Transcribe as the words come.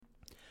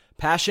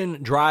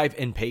Passion, drive,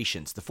 and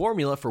patience. The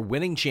formula for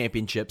winning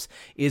championships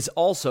is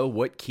also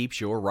what keeps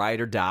your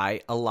ride or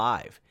die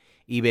alive.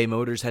 eBay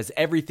Motors has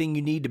everything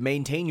you need to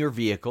maintain your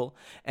vehicle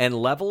and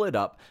level it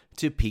up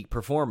to peak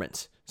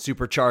performance.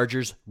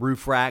 Superchargers,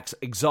 roof racks,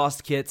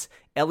 exhaust kits,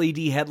 LED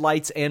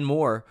headlights, and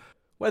more.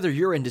 Whether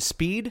you're into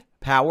speed,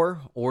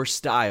 power, or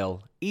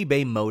style,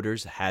 eBay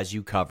Motors has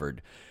you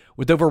covered.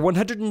 With over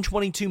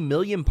 122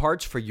 million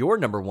parts for your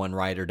number one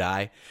ride or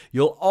die,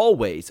 you'll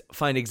always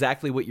find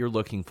exactly what you're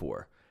looking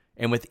for.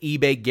 And with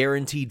eBay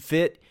Guaranteed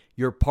Fit,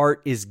 your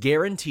part is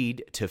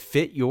guaranteed to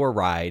fit your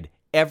ride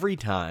every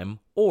time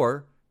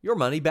or your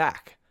money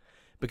back.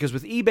 Because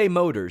with eBay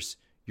Motors,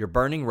 you're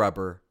burning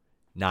rubber,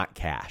 not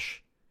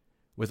cash.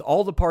 With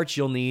all the parts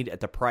you'll need at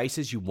the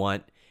prices you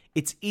want,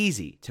 it's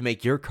easy to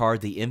make your car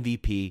the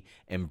MVP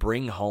and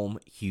bring home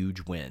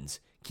huge wins.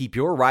 Keep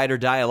your ride or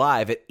die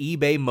alive at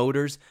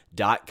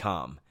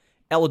ebaymotors.com.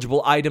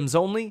 Eligible items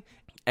only.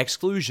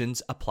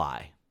 Exclusions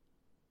apply.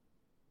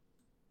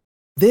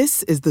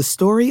 This is the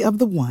story of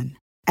the one.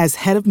 As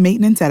head of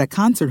maintenance at a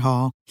concert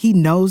hall, he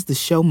knows the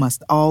show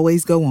must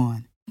always go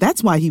on.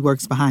 That's why he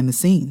works behind the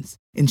scenes,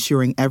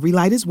 ensuring every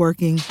light is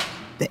working,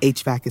 the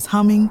HVAC is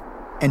humming,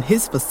 and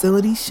his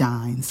facility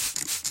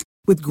shines.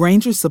 With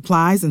Grainger's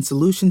supplies and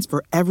solutions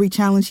for every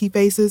challenge he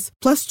faces,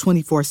 plus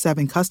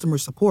 24/7 customer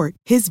support,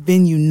 his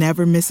venue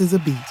never misses a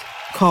beat.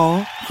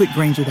 Call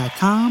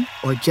quickgrainger.com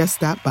or just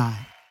stop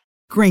by.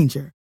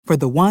 Grainger, for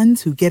the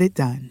ones who get it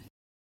done.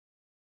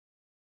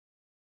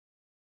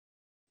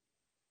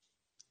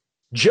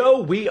 Joe,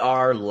 we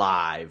are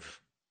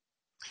live.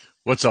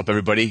 What's up,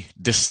 everybody?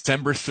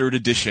 December 3rd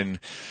edition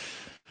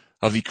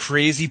of the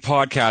crazy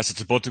podcast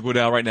that's about to go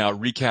down right now,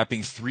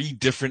 recapping 3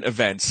 different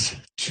events,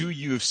 2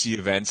 UFC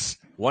events,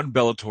 1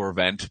 Bellator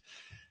event.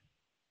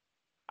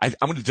 I'm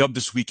going to dub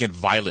this weekend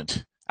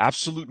violent.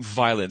 Absolute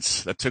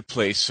violence that took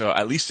place,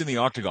 at least in the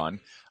octagon,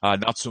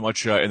 not so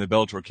much in the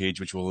Bellator cage,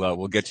 which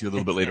we'll get to a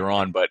little bit later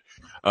on. But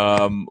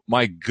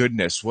my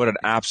goodness, what an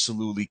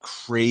absolutely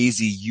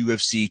crazy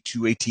UFC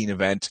 218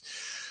 event!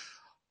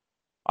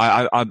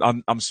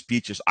 I'm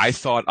speechless. I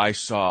thought I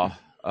saw.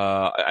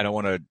 I don't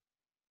want to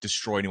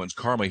destroy anyone's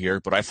karma here,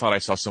 but I thought I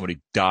saw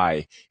somebody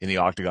die in the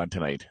octagon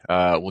tonight.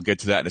 We'll get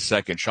to that in a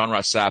second. Sean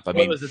Ross Sapp.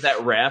 What was it,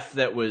 that ref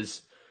that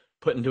was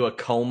put into a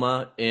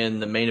coma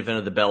in the main event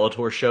of the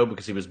Bellator show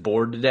because he was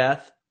bored to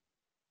death?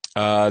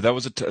 That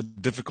was a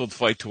difficult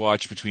fight to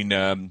watch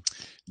between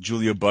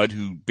Julia Budd,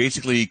 who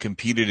basically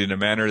competed in a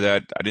manner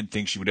that I didn't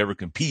think she would ever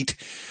compete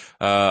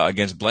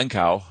against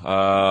Blencow.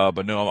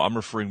 But no, I'm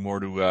referring more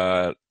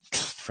to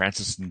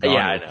Francis Ngannou.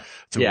 Yeah, I know.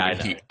 I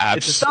know.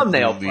 It's a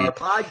thumbnail for our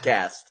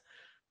podcast.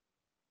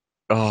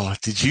 Oh,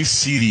 did you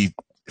see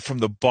from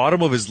the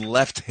bottom of his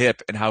left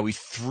hip and how he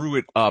threw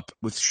it up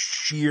with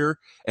sheer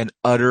and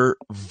utter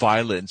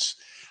violence?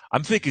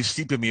 I'm thinking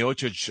Stipe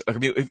Miocic. I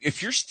mean,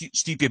 if you're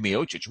Stipe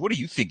Miocic, what are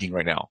you thinking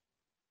right now?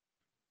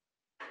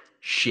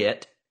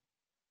 Shit.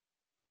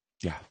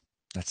 Yeah,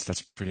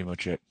 that's pretty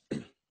much it.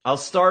 I'll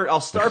start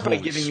by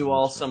giving you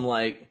all some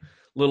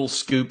little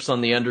scoops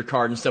on the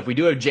undercard and stuff. We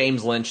do have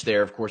James Lynch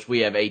there. Of course, we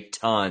have a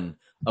ton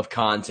of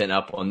content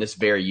up on this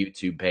very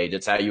YouTube page.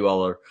 That's how you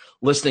all are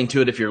listening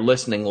to it if you're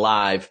listening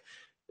live.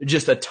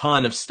 Just a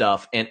ton of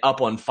stuff. And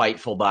up on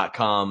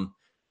Fightful.com,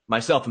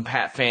 myself and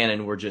Pat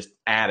Fannin were just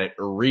at it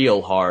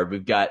real hard.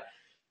 We've got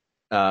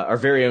our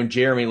very own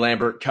Jeremy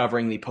Lambert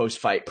covering the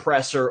post-fight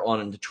presser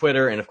on the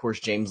Twitter. And, of course,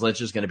 James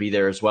Lynch is going to be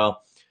there as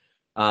well.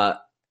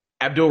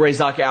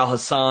 Abdulrazak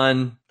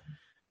Alhassan,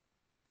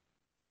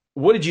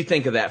 what did you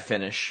think of that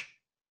finish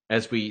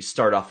as we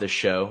start off this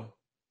show?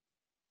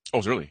 Oh, it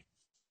was early.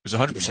 It was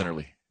 100%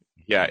 early.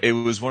 Yeah, it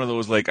was one of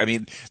those,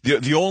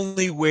 the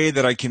only way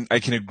that I can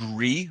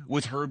agree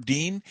with Herb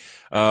Dean,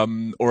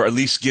 or at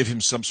least give him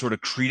some sort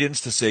of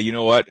credence to say, you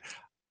know what,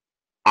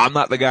 I'm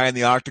not the guy in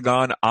the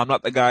octagon. I'm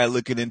not the guy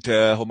looking into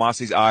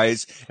Homasi's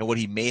eyes and what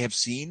he may have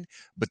seen,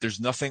 but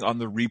there's nothing on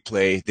the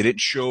replay. They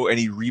didn't show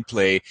any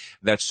replay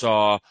that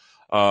saw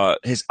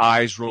his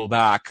eyes roll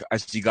back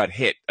as he got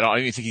hit. I don't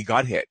even think he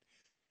got hit.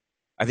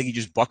 I think he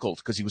just buckled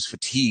because he was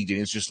fatigued and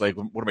he was just like,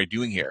 what am I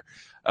doing here?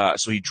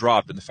 So he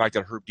dropped. And the fact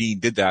that Herb Dean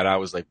did that, I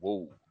was like,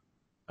 whoa.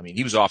 I mean,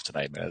 he was off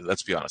tonight, man.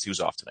 Let's be honest. He was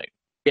off tonight.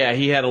 Yeah,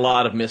 he had a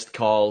lot of missed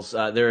calls.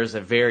 There is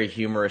a very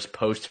humorous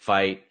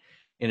post-fight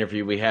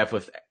interview we have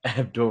with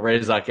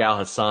Abdulrazak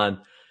Alhassan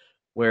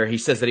where he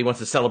says that he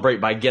wants to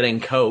celebrate by getting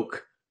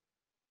Coke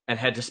and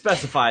had to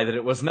specify that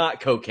it was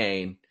not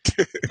cocaine.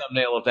 The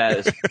thumbnail of that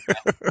is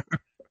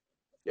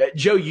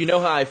Joe, you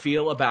know how I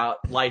feel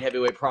about light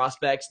heavyweight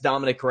prospects.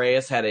 Dominic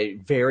Reyes had a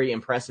very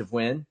impressive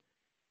win.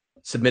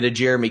 Submitted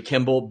Jeremy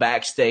Kimball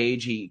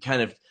backstage. He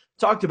kind of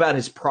talked about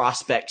his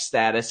prospect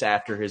status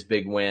after his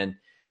big win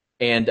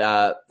and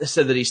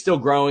said that he's still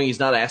growing. He's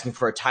not asking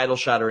for a title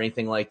shot or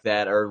anything like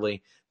that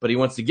early, but he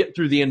wants to get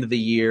through the end of the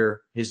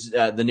year,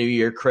 the new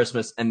year,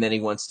 Christmas, and then he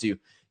wants to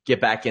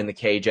get back in the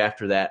cage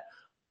after that.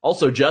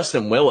 Also,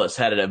 Justin Willis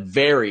had a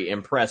very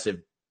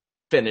impressive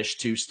finish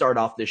to start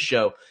off this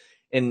show.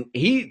 And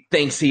he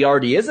thinks he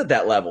already is at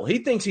that level. He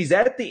thinks he's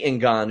at the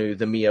Ngannou,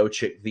 the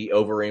Miocic, the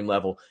Overeem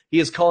level. He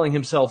is calling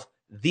himself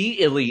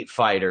the elite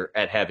fighter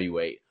at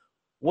heavyweight.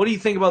 What do you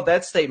think about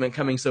that statement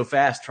coming so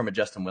fast from a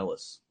Justin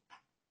Willis?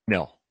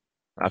 No,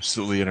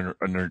 absolutely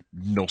under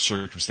no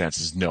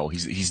circumstances. No,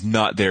 he's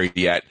not there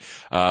yet.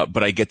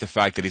 But I get the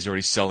fact that he's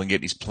already selling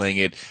it. He's playing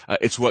it.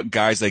 It's what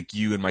guys like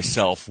you and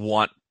myself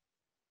want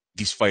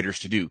these fighters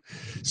to do.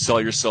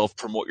 Sell yourself,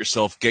 promote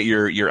yourself, get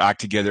your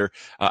act together,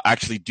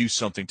 actually do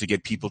something to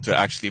get people to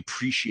actually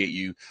appreciate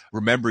you,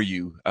 remember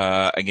you,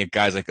 and get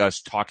guys like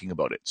us talking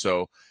about it.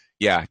 So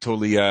yeah,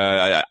 totally.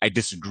 I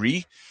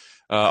disagree,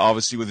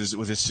 obviously with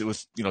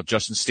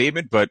Justin's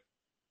statement, but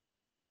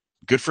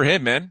good for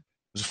him, man.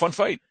 It was a fun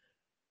fight.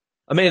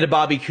 Amanda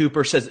Bobby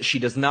Cooper says that she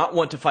does not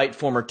want to fight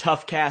former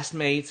Tough Cast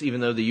mates,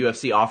 even though the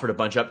UFC offered a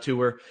bunch up to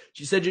her.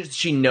 She said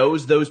she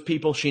knows those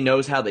people. She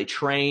knows how they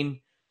train.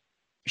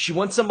 She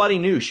wants somebody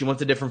new. She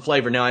wants a different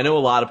flavor. Now, I know a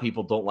lot of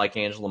people don't like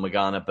Angela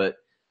Magana, but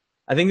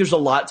I think there's a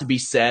lot to be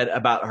said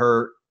about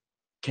her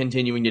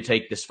continuing to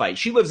take this fight.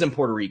 She lives in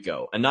Puerto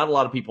Rico, and not a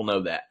lot of people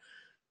know that.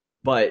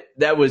 But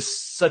that was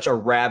such a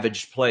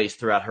ravaged place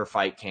throughout her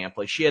fight camp.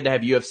 Like, she had to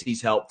have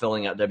UFC's help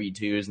filling out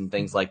W-2s and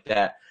things like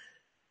that.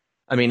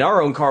 I mean,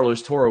 our own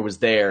Carlos Toro was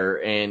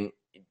there, and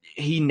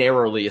he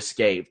narrowly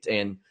escaped.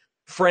 And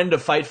friend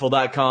of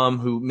Fightful.com,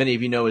 who many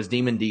of you know as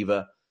Demon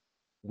Diva,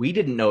 we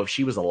didn't know if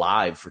she was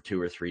alive for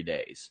 2 or 3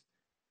 days.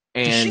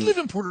 And does she live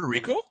in Puerto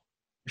Rico?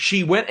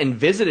 She went and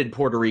visited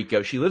Puerto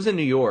Rico. She lives in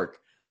New York,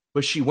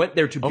 but she went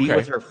there to be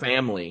with her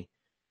family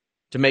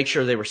to make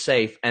sure they were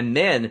safe. And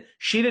then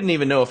she didn't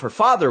even know if her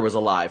father was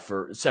alive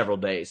for several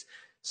days.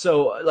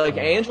 So, like,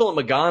 Angela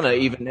Magana,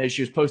 even as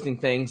she was posting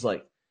things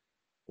like,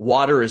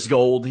 water is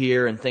gold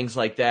here and things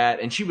like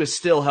that, and she was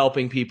still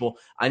helping people.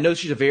 I know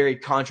she's a very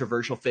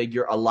controversial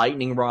figure, a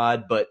lightning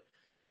rod, but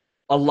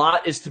a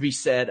lot is to be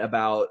said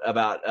about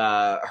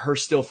her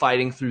still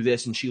fighting through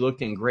this, and she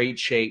looked in great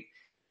shape.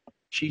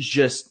 She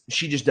just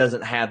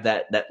doesn't have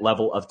that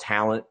level of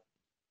talent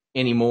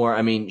anymore.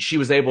 I mean, she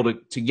was able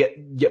to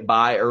get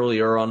by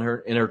earlier on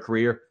in her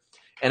career.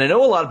 And I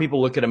know a lot of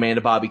people look at Amanda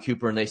Bobby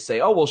Cooper and they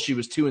say, "Oh, well, she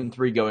was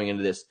 2-3 going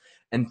into this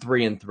and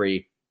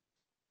 3-3."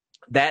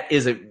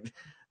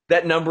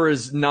 That number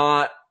is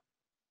not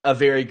a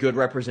very good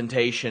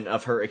representation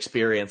of her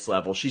experience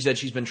level. She said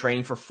she's been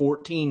training for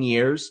 14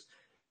 years.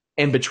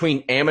 And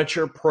between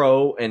amateur,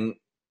 pro, and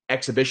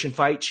exhibition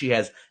fights, she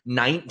has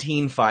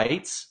 19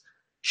 fights.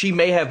 She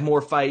may have more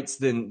fights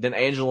than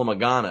Angela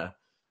Magana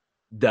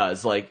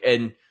does. Like,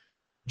 and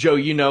Joe,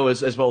 you know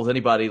as well as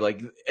anybody,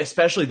 like,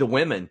 especially the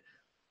women,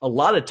 a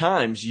lot of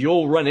times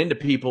you'll run into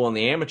people on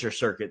the amateur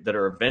circuit that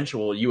are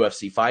eventual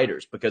UFC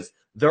fighters because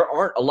there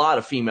aren't a lot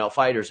of female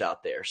fighters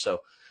out there. So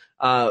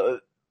I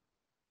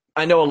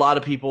know a lot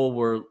of people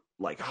were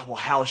like, "Oh, well,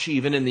 how is she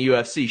even in the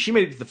UFC?" She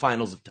made it to the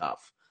finals of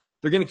Tough.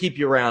 They're going to keep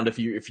you around if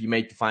you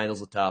make the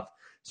finals of Tough.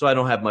 So I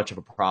don't have much of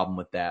a problem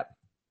with that.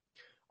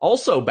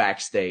 Also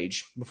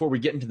backstage, before we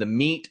get into the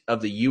meat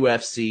of the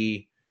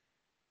UFC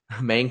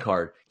main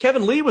card,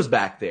 Kevin Lee was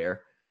back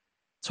there,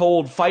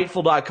 told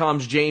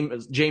Fightful.com's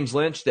James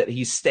Lynch that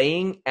he's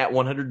staying at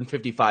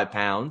 155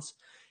 pounds.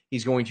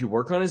 He's going to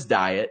work on his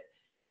diet,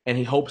 and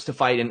he hopes to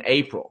fight in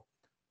April.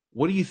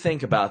 What do you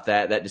think about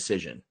that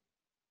decision?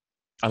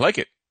 I like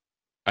it.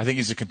 I think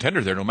he's a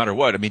contender there no matter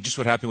what. I mean, just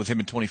what happened with him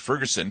and Tony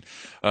Ferguson,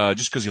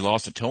 just because he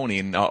lost to Tony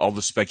and all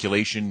the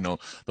speculation,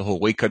 the whole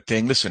weight cut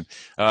thing. Listen,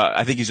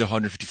 I think he's a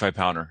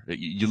 155-pounder.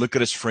 You look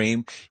at his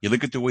frame, you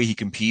look at the way he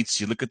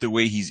competes, you look at the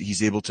way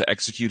he's able to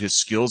execute his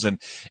skills,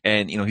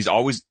 and he's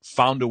always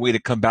found a way to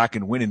come back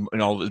and win in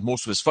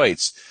most of his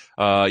fights.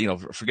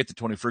 Forget the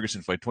Tony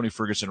Ferguson fight. Tony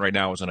Ferguson right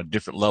now is on a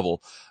different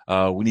level.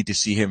 We need to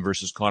see him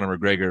versus Conor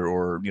McGregor,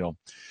 or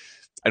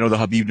I know the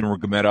Khabib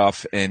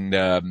Nurmagomedov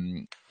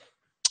and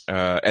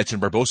Edson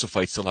Barbosa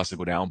fight still has to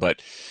go down,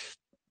 but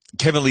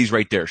Kevin Lee's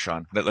right there,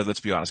 Sean. Let's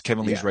be honest.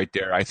 Kevin Lee's right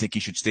there. I think he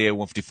should stay at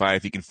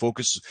 155. He can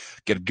focus,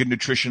 get a good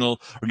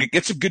nutritional, or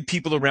get some good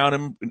people around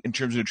him in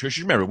terms of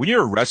nutrition. Remember, when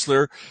you're a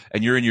wrestler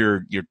and you're in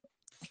your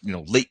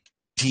late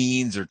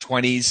teens or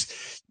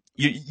 20s,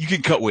 you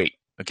can cut weight.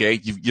 Okay,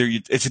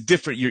 it's a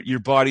different. Your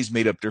body's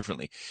made up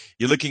differently.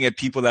 You're looking at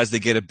people as they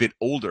get a bit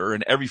older,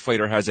 and every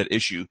fighter has that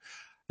issue,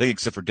 I think,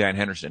 except for Dan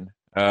Henderson.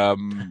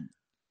 Challenge.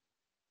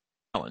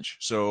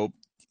 So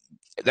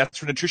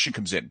that's where nutrition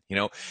comes in.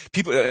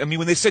 People, I mean,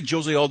 when they said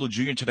Jose Aldo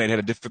Jr. tonight had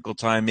a difficult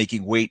time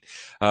making weight,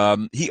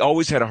 he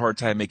always had a hard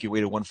time making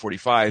weight at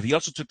 145. He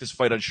also took this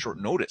fight on short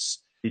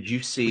notice. Did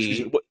you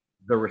see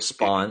the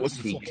response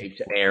he gave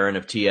to Aaron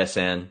of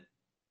TSN?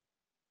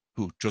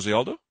 Who, Jose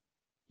Aldo?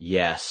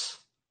 Yes.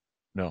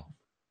 No.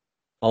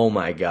 Oh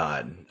my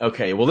God.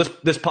 Okay. Well,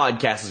 this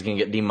podcast is going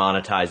to get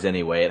demonetized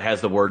anyway. It has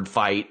the word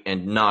fight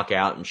and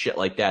knockout and shit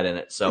like that in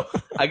it. So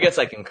I guess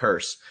I can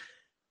curse.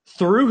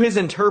 Through his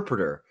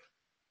interpreter,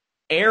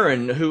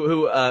 Aaron,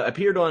 who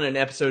appeared on an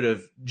episode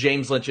of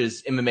James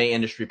Lynch's MMA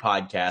Industry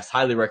Podcast,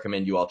 highly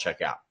recommend you all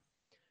check out,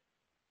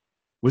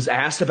 was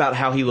asked about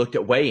how he looked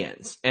at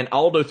weigh-ins. And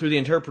Aldo, through the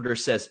interpreter,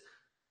 says,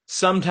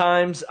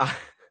 sometimes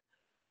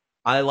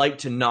I like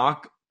to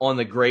knock on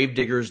the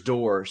gravedigger's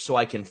door so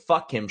I can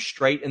fuck him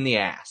straight in the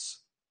ass.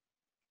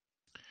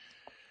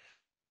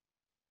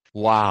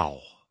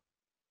 Wow.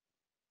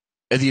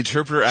 And the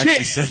interpreter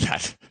actually said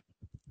that.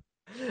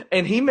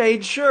 And he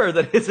made sure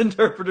that his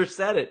interpreter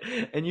said it.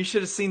 And you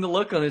should have seen the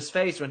look on his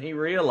face when he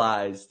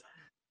realized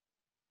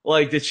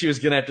like that she was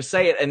going to have to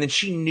say it. And then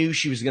she knew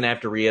she was going to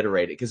have to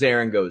reiterate it because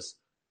Aaron goes,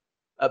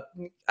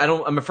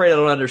 I'm afraid I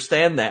don't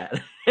understand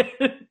that.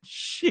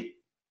 she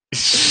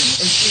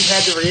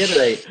had to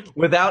reiterate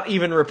without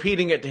even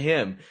repeating it to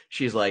him.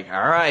 She's like,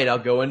 all right, I'll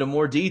go into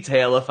more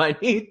detail if I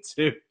need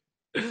to.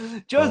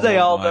 Jose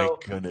Aldo. My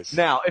goodness.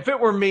 Now, if it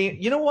were me,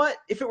 you know what?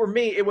 If it were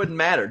me, it wouldn't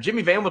matter.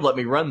 Jimmy Van would let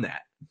me run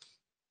that.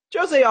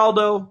 Jose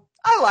Aldo,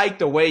 I like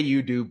the way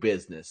you do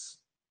business.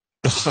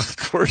 Of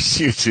course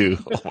you do.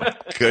 Oh my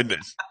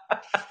goodness.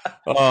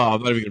 Oh,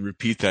 I'm not even going to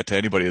repeat that to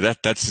anybody.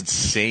 That's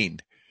insane.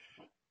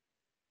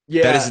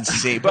 Yeah. That is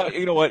insane. But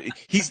you know what?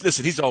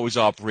 He's always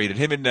operated.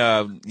 Him and,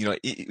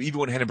 even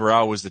when Renan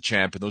Barão was the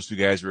champ and those two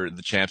guys were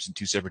the champs in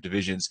two separate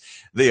divisions,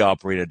 they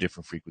operate at a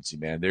different frequency,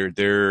 man.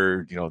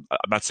 They're, I'm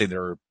not saying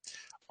they're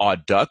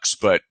odd ducks,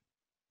 but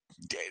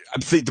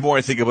the more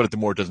I think about it, the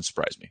more it doesn't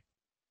surprise me.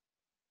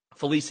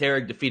 Felice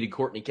Herrig defeated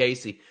Courtney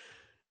Casey.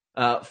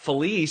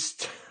 Felice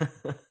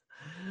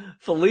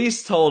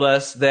told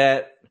us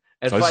that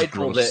at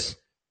Fightful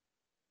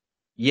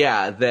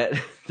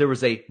that there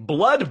was a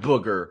blood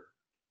booger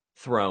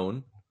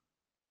thrown.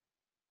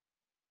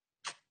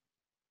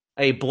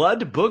 A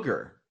blood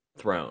booger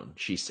thrown,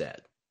 she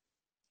said.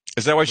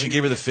 Is that why she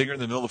gave her the finger in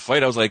the middle of the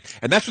fight? I was like,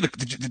 and that's what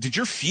did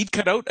your feed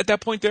cut out at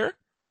that point there?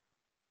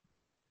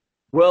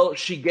 Well,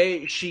 she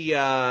gave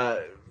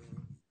her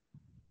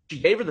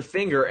the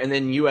finger, and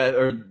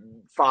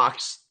then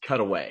Fox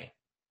cut away.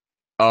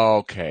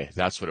 Okay,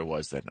 that's what it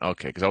was then.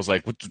 Okay, because I was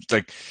like,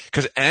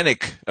 because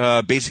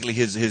Anik, basically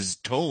his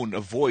tone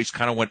of voice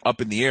kind of went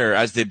up in the air,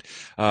 as did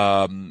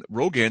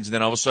Rogan's, and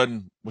then all of a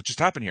sudden, what just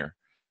happened here?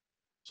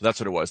 So that's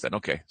what it was then.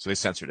 Okay, so they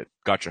censored it.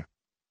 Gotcha.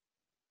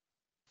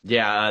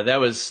 Yeah, that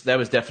was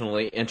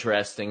definitely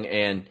interesting,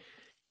 and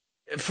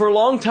for a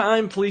long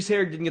time, Felice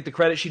Herrig didn't get the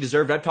credit she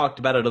deserved. I've talked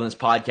about it on this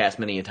podcast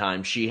many a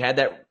time. She had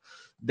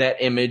that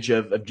image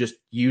of just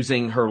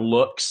using her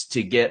looks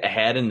to get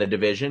ahead in the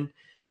division.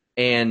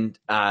 And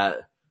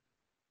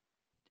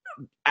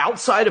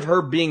outside of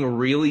her being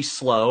really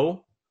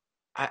slow,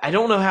 I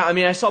don't know how. I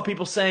mean, I saw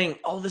people saying,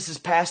 oh, this has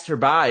passed her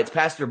by. It's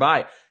passed her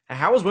by.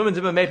 How has women's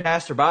MMA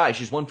passed her by?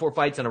 She's won 4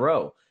 fights in a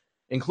row,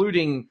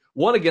 including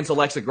one against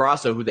Alexa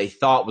Grasso, who they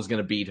thought was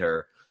going to beat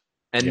her,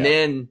 and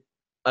then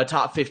a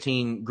top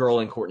 15 girl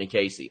in Courtney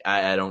Casey.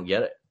 I don't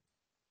get it.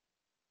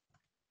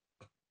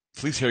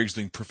 Felice Herrig's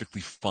doing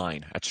perfectly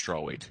fine at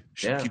strawweight.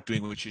 She'll keep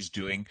doing what she's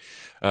doing.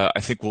 I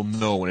think we'll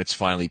know when it's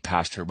finally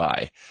passed her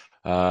by.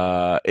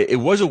 It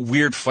was a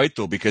weird fight,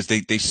 though, because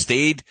they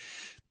stayed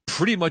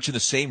pretty much in the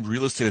same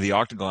real estate of the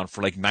octagon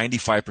for like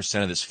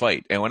 95% of this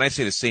fight. And when I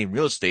say the same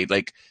real estate,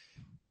 like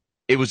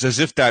it was as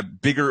if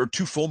that bigger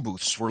 2 phone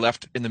booths were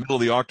left in the middle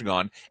of the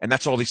octagon, and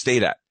that's all they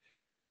stayed at.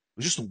 It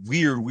was just a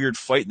weird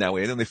fight in that way.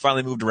 And then they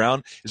finally moved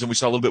around is when we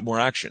saw a little bit more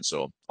action.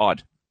 So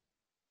odd.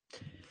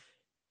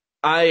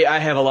 I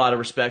have a lot of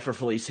respect for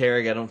Felice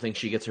Herrig. I don't think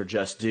she gets her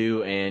just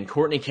due. And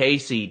Courtney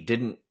Casey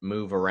didn't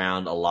move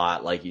around a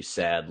lot, like you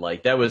said.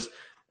 Like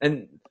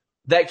and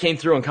that came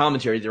through on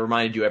commentary. They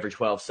reminded you every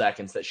 12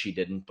 seconds that she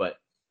didn't. But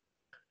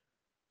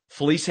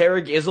Felice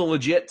Herrig is a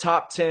legit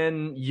top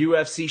 10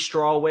 UFC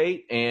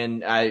strawweight,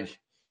 and I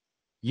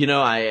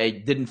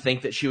didn't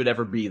think that she would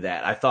ever be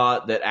that. I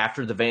thought that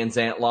after the Van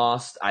Zandt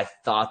lost, I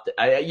thought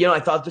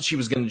that she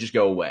was going to just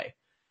go away.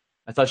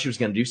 I thought she was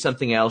going to do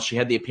something else. She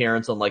had the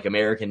appearance on like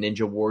American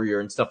Ninja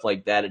Warrior and stuff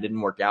like that. It didn't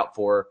work out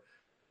for her.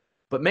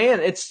 But man,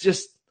 it's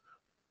just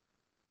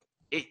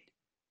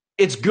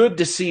it's good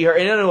to see her.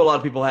 And I know a lot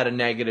of people had a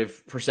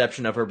negative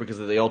perception of her because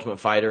of the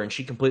Ultimate Fighter, and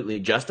she completely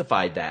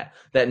justified that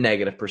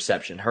negative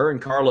perception. Her and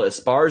Carla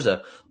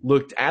Esparza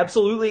looked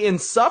absolutely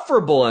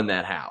insufferable in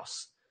that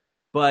house.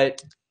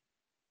 But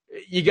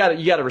you got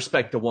to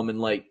respect the woman.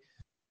 Like,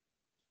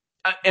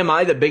 am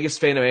I the biggest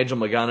fan of Angel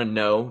Magana?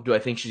 No. Do I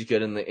think she's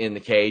good in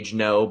the cage?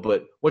 No.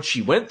 But what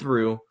she went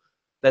through,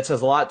 that says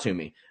a lot to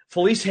me.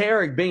 Felice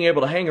Herrig being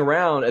able to hang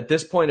around at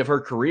this point of her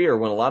career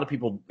when a lot of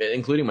people,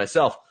 including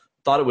myself,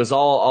 thought it was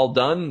all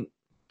done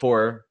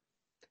for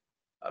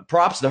her,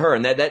 props to her.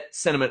 And that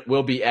sentiment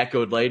will be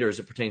echoed later as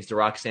it pertains to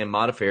Roxanne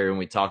Modafferi when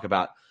we talk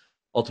about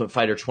Ultimate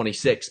Fighter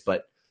 26.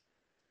 But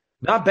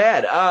not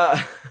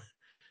bad.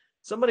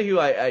 Somebody who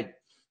I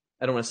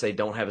don't want to say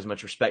don't have as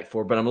much respect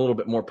for, but I'm a little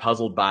bit more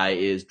puzzled by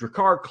is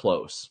Drakkar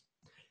Klose.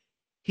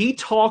 He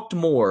talked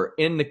more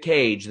in the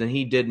cage than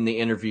he did in the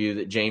interview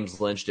that James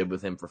Lynch did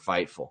with him for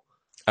Fightful.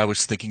 I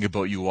was thinking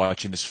about you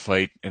watching this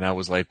fight, and I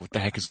was like, what the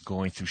heck is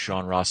going through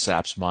Sean Ross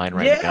Sapp's mind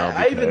right now?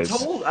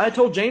 Yeah, I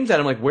told James that.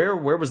 I'm like, where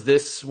was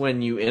this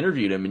when you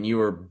interviewed him and you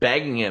were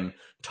begging him,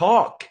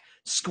 talk?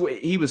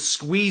 He was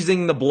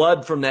squeezing the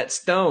blood from that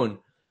stone.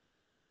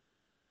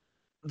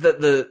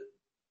 The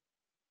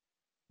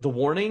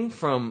warning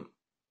from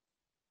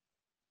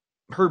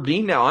Herb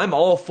Dean now, I'm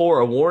all for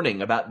a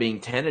warning about being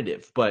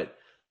tentative, but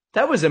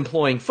that was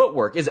employing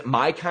footwork. Is it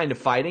my kind of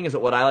fighting? Is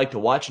it what I like to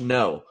watch?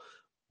 No.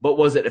 But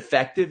was it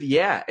effective?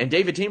 Yeah. And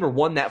David Teymur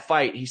won that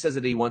fight. He says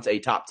that he wants a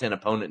top 10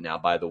 opponent now,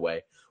 by the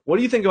way. What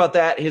do you think about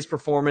that, his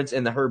performance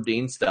and the Herb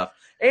Dean stuff?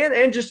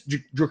 And just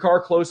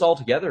Drakkar Klose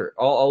altogether,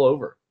 all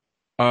over?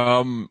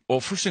 Well,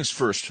 first things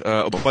first.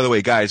 By the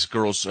way, guys,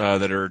 girls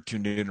that are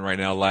tuned in right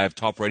now, live,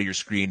 top right of your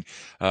screen,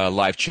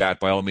 live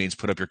chat. By all means,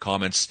 put up your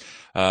comments,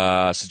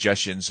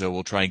 suggestions.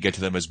 We'll try and get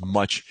to them as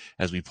much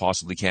as we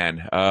possibly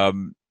can.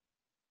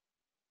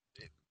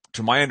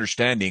 To my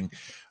understanding,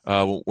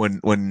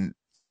 when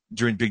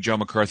during Big John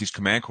McCarthy's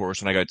command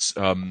course, when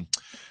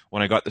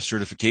I got the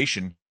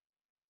certification,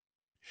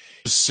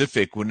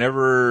 specific,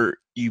 whenever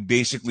you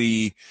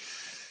basically,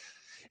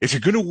 if you're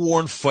going to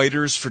warn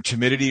fighters for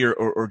timidity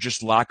or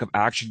just lack of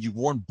action, you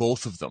warn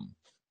both of them.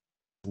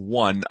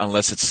 One,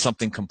 unless it's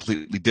something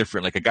completely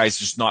different. Like a guy's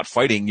just not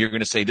fighting, you're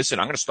going to say, listen,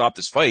 I'm going to stop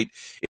this fight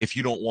if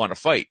you don't want to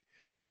fight.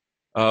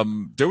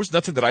 There was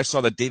nothing that I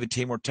saw that David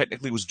Teymur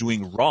technically was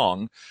doing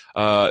wrong.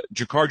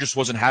 Drakkar just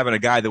wasn't having a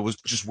guy that was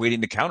just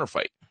waiting to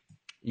counterfight.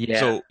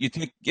 Yeah. So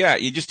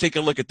you just take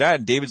a look at that,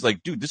 and David's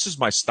like, dude, this is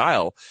my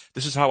style.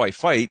 This is how I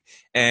fight,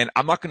 and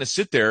I'm not going to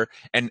sit there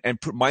and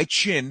put my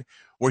chin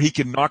where he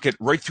can knock it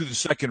right through the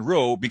second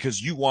row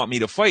because you want me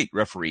to fight,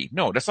 referee.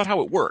 No, that's not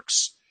how it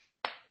works.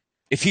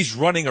 If he's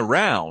running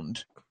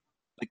around,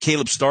 like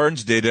Caleb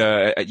Starnes did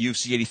at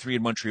UFC 83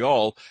 in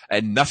Montreal,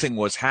 and nothing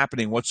was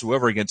happening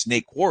whatsoever against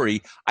Nate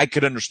Quarry, I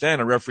could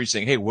understand a referee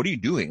saying, hey, what are you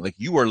doing? Like,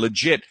 you are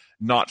legit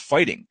not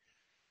fighting.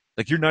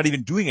 Like, you're not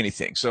even doing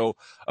anything. So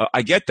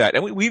I get that.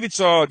 And we even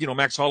saw,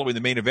 Max Holloway in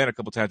the main event a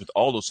couple times with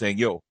Aldo saying,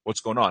 yo, what's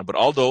going on? But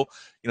Aldo,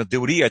 did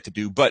what he had to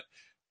do. But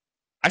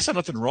I saw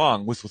nothing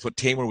wrong with what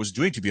Teymur was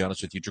doing, to be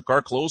honest with you.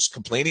 Drakkar Klose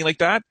complaining like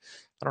that?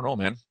 I don't know,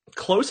 man.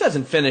 Klose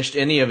hasn't finished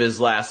any of his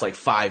last,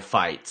 5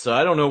 fights. So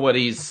I don't know what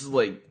he's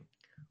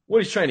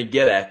trying to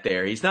get at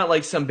there. He's not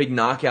like some big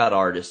knockout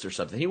artist or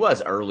something. He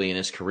was early in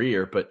his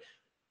career, but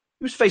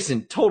he was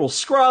facing total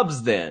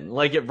scrubs then.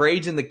 Like at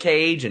Rage in the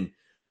Cage and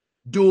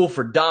Duel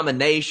for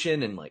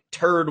Domination and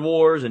Turd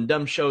Wars and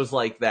dumb shows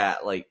like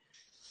that. Like,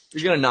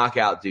 you're going to knock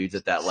out dudes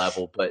at that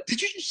level. But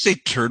did you just say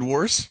Turd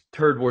Wars?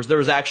 Turd Wars. There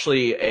was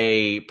actually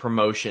a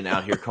promotion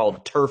out here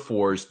called Turf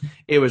Wars.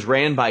 It was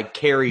ran by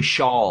Kerry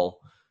Shaw.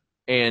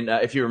 And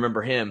if you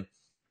remember him.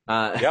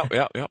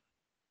 Yeah.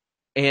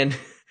 And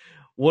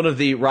one of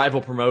the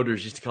rival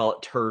promoters used to call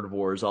it Turd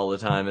Wars all the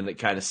time, and it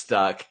kind of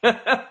stuck.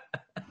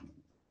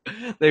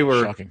 They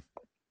were shocking.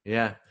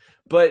 Yeah.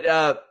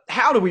 But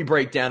how do we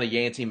break down a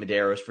Yancy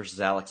Medeiros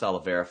versus Alex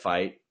Oliveira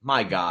fight?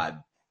 My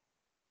God.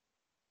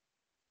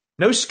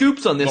 No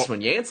scoops on this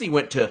one. Yancy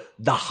went to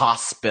the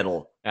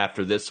hospital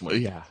after this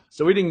one. Yeah.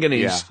 So we didn't get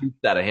any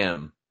scoops out of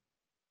him.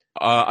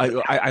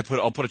 I'll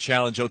put a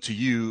challenge out to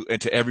you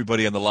and to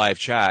everybody in the live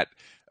chat.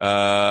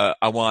 I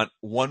want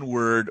 1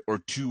 word or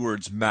 2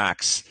 words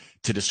max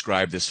to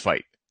describe this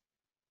fight.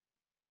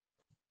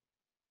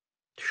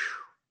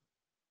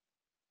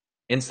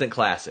 Instant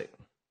classic.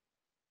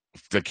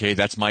 Okay,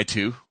 that's my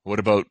 2. What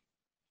about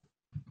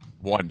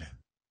 1?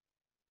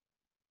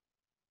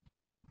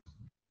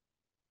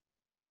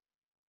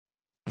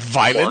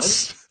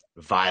 Violence.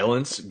 1?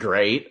 Violence.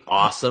 Great.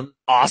 Awesome.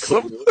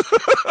 Awesome.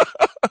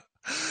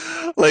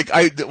 When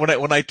I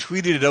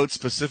tweeted it out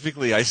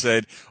specifically, I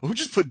said, "Who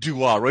just put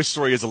Dubois? Roy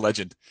Story is a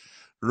legend.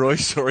 Roy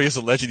Story is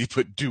a legend. He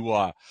put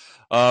Dubois."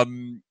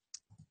 And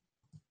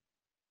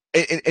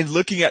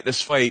looking at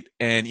this fight,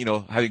 and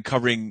having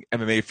covering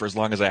MMA for as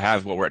long as I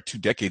have, we're at 2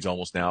 decades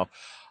almost now.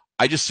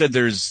 I just said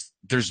there's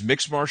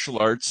mixed martial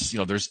arts,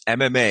 there's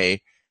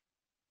MMA,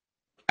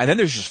 and then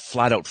there's just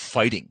flat out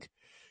fighting.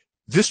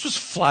 This was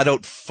flat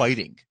out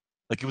fighting.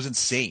 Like, it was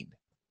insane.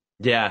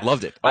 Yeah.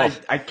 Loved it. Oh.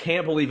 I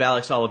can't believe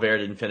Alex Oliveira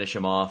didn't finish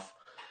him off.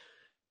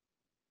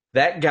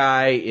 That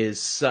guy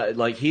is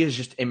he has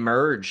just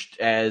emerged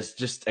as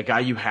just a guy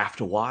you have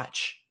to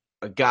watch.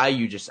 A guy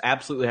you just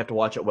absolutely have to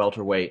watch at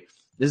welterweight.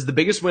 This is the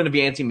biggest win of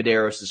Yancy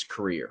Medeiros'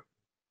 career,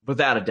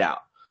 without a doubt.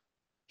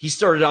 He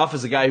started off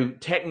as a guy who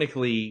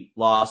technically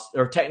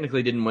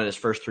didn't win his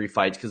first 3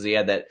 fights because he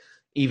had that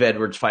Eve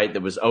Edwards fight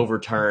that was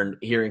overturned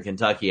here in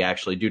Kentucky,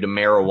 actually, due to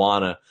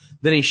marijuana.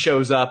 Then he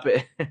shows up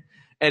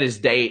at his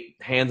date,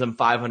 hands him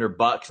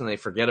 $500, and they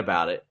forget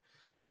about it.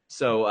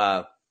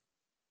 So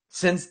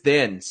since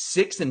then,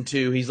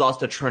 6-2, he's lost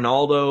to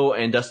Trinaldo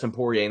and Dustin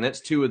Poirier, and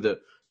that's 2 of the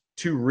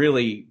 2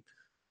 really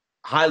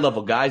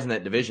high-level guys in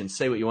that division.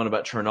 Say what you want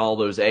about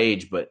Trinaldo's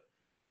age, but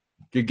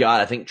good God,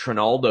 I think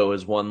Trinaldo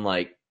has won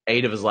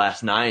 8 of his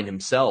last 9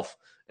 himself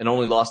and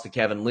only lost to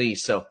Kevin Lee.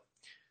 So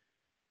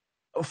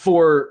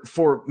for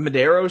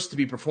Medeiros to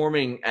be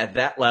performing at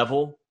that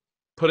level,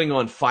 putting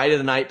on fight of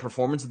the night,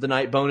 performance of the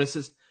night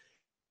bonuses,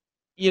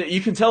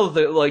 you can tell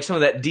that some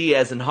of that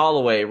Diaz and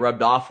Holloway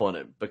rubbed off on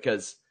him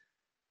because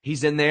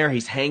he's in there,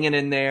 he's hanging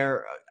in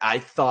there. I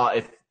thought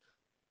if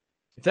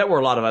that were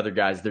a lot of other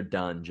guys, they're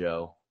done,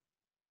 Joe.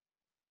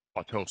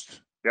 Oh,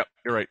 toast. Yep,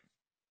 you're right.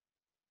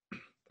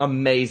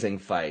 Amazing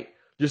fight.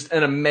 Just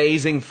an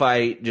amazing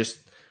fight. Just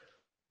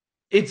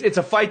It's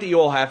a fight that you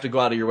all have to go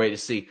out of your way to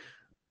see.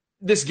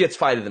 This gets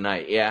fight of the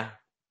night, yeah.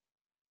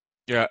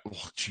 Yeah,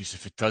 well, geez,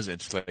 if it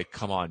doesn't, like,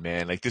 come on,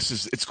 man. Like,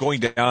 it's going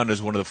down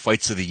as one of the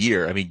fights of the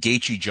year. I mean,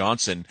 Gaethje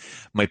Johnson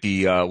might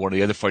be one of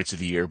the other fights of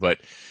the year, but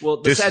well,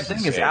 the sad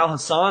thing is Al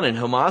Hassan and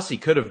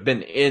Homasi could have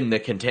been in the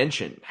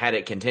contention had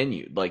it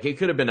continued. Like, it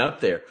could have been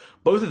up there.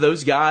 Both of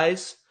those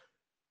guys,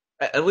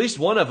 at least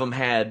one of them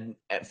had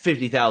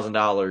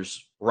 $50,000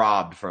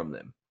 robbed from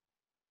them.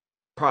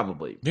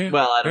 Probably. Yeah,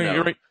 well, I don't know.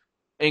 You're right.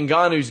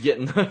 Ngannou's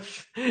getting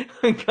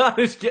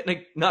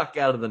a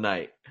knockout of the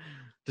night,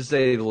 to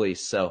say the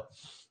least. So,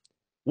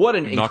 what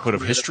an knockout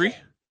of history.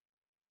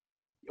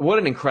 What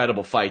an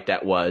incredible fight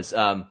that was.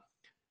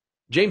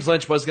 James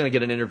Lynch was going to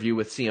get an interview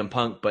with CM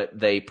Punk, but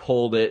they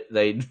pulled it.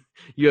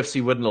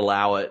 UFC wouldn't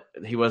allow it.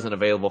 He wasn't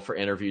available for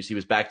interviews. He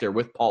was back there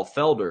with Paul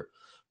Felder.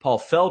 Paul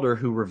Felder,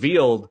 who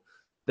revealed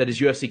that his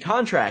UFC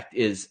contract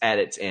is at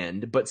its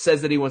end, but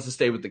says that he wants to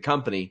stay with the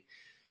company.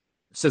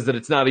 Says that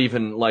it's not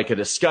even like a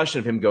discussion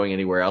of him going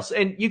anywhere else.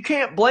 And you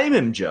can't blame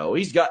him, Joe.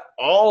 He's got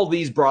all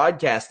these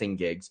broadcasting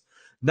gigs.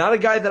 Not a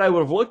guy that I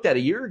would have looked at a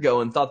year ago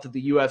and thought that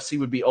the UFC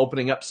would be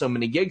opening up so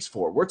many gigs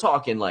for. We're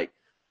talking like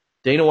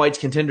Dana White's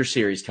Contender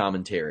Series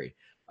commentary,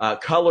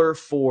 color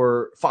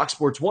for Fox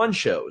Sports 1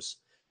 shows.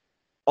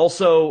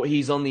 Also,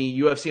 he's on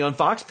the UFC on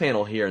Fox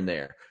panel here and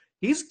there.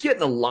 He's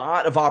getting a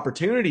lot of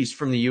opportunities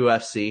from the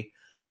UFC.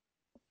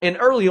 And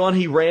early on,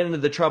 he ran into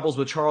the troubles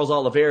with Charles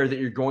Oliveira that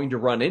you're going to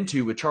run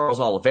into with Charles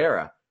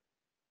Oliveira.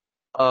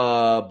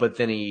 But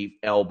then he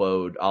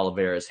elbowed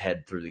Oliveira's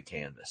head through the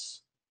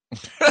canvas.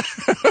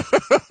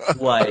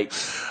 Like,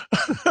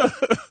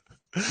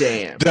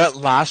 damn. That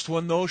last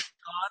one, though, Sean,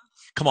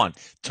 come on.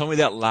 Tell me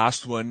that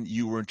last one,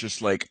 you weren't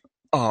just like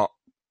your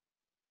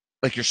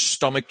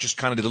stomach just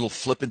kind of did a little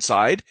flip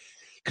inside.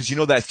 Because you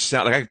know that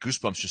sound, like I got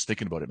goosebumps just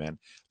thinking about it, man.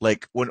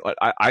 Like when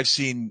I've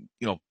seen,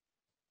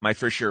 my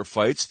fair share of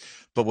fights,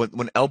 but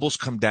when elbows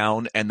come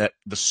down and that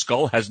the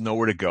skull has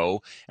nowhere to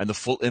go and the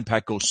full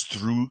impact goes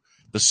through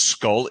the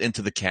skull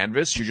into the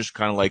canvas, you're just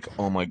kind of like,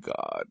 oh my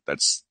God,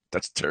 that's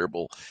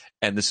terrible.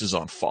 And this is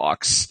on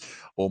Fox.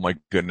 Oh my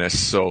goodness.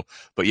 So,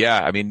 but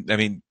yeah, I mean,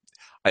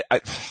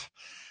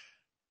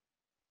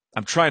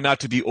 I'm trying not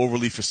to be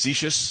overly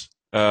facetious,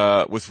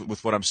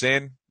 with what I'm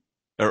saying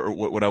or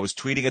what I was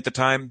tweeting at the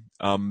time.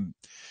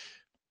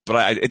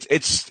 But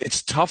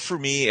it's tough for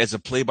me as a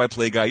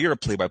play-by-play guy. You're a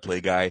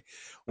play-by-play guy.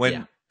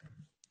 When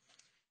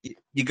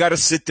you got to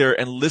sit there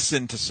and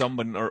listen to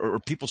someone or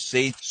people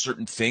say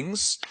certain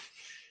things,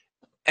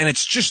 and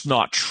it's just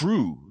not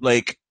true.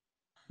 Like,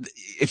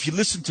 if you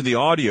listen to the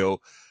audio,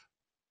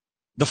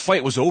 the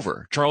fight was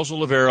over. Charles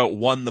Oliveira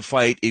won the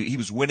fight. He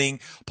was winning.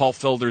 Paul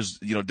Felder's,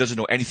 doesn't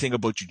know anything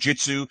about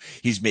jiu-jitsu.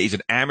 He's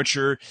an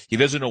amateur. He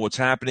doesn't know what's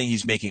happening.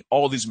 He's making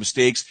all these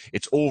mistakes.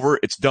 It's over.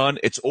 It's done.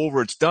 It's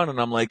over. It's done.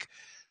 And I'm like,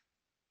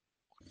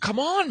 come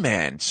on,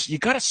 man. You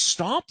got to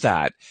stop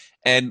that.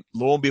 And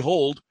lo and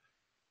behold,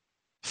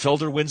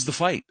 Felder wins the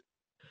fight.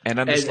 And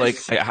I'm just like,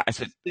 I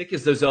said, thick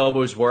as those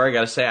elbows were, I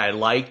got to say, I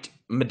liked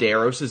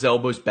Medeiros'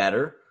 elbows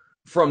better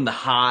from the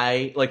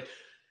high. Like,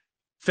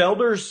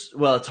 Felder's,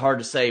 well, it's hard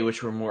to say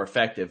which were more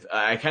effective.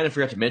 I kind of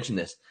forgot to mention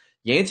this.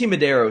 Yancy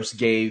Medeiros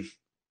gave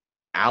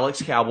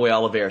Alex Cowboy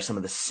Oliveira some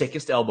of the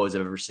sickest elbows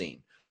I've ever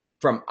seen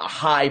from a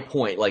high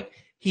point. Like,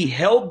 he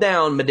held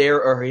down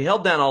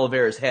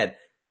Oliveira's head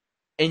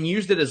and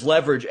used it as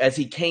leverage as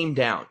he came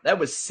down. That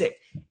was sick.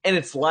 And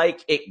it's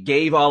like it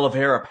gave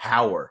Oliveira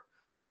power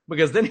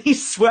because then he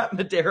swept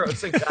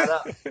Medeiros and got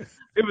up.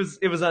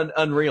 It was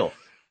unreal.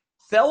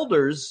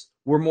 Felder's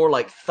were more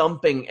like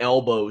thumping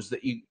elbows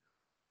that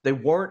they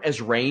weren't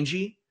as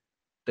rangy.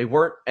 They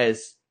weren't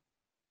as,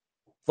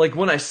 like,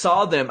 when I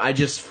saw them, I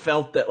just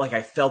felt that, like,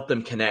 I felt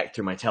them connect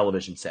through my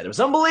television set. It was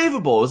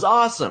unbelievable. It was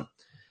awesome.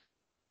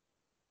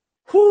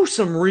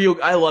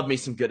 I love me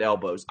some good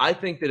elbows. I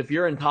think that if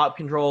you're in Top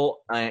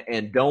Control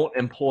and don't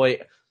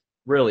employ,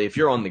 really, if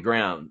you're on the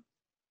ground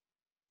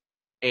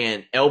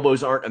and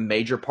elbows aren't a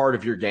major part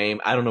of your game,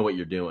 I don't know what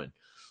you're doing.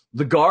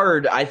 The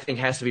guard, I think,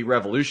 has to be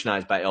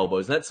revolutionized by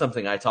elbows. And that's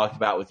something I talked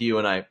about with you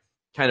and I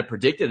kind of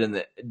predicted in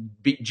the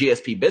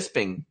GSP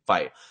Bisping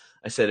fight.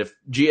 I said if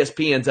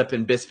GSP ends up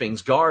in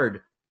Bisping's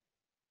guard,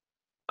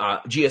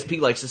 GSP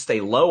likes to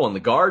stay low on the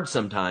guard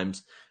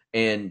sometimes,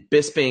 and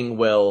Bisping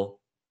will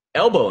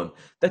elbow him.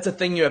 That's a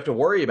thing you have to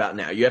worry about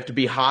now. You have to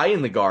be high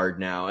in the guard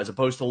now as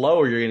opposed to low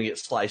or you're going to get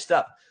sliced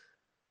up.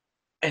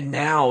 And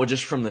now,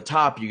 just from the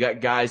top, you got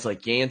guys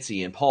like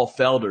Yancy and Paul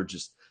Felder,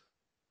 just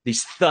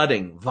these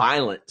thudding,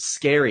 violent,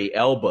 scary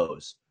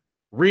elbows.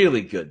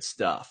 Really good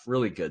stuff,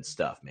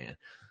 man.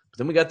 But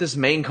then we got this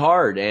main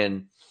card,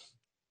 and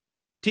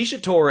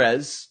Tecia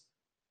Torres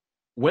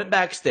went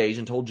backstage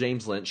and told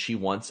James Lynch she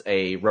wants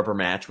a rubber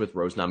match with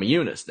Rose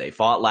Namajunas. They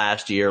fought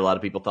last year. A lot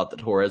of people thought that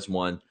Torres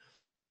won.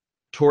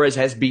 Torres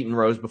has beaten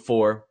Rose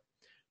before.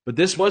 But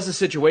this was a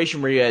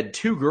situation where you had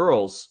two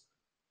girls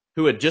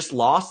who had just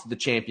lost to the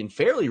champion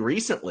fairly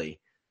recently.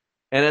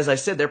 And as I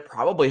said, they're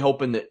probably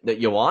hoping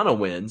that Joanna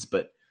wins,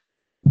 but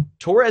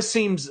Torres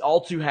seems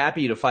all too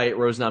happy to fight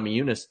Rose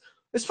Namajunas.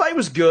 This fight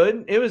was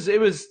good. It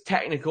was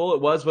technical.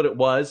 It was what it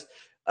was.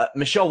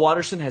 Michelle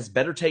Waterson has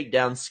better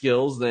takedown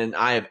skills than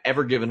I have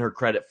ever given her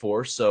credit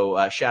for.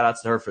 So shout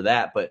outs to her for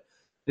that. But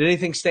did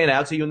anything stand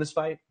out to you in this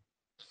fight?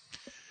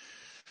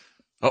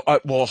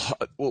 Well,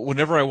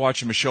 whenever I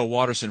watch a Michelle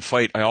Waterson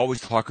fight, I always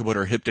talk about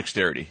her hip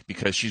dexterity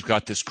because she's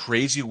got this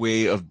crazy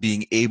way of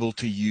being able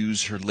to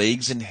use her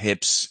legs and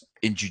hips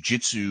in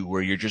jiu-jitsu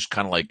where you're just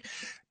kind of like,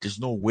 there's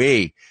no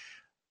way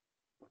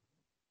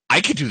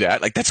I could do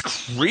that. Like, that's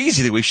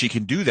crazy the way she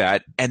can do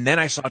that. And then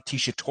I saw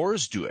Tecia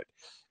Torres do it.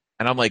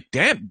 And I'm like,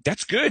 damn,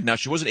 that's good. Now,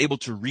 she wasn't able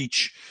to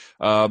reach.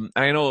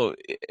 I know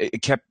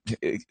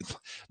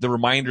the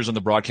reminders on the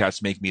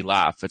broadcast make me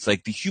laugh. It's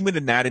like the human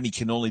anatomy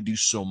can only do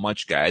so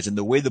much, guys. And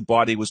the way the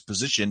body was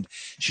positioned,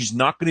 she's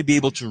not going to be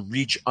able to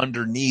reach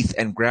underneath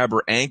and grab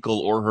her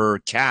ankle or her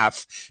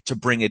calf to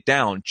bring it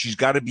down. She's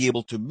got to be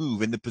able to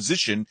move in the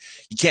position.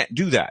 You can't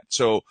do that.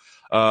 So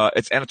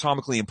it's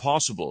anatomically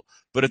impossible.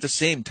 But at the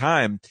same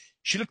time,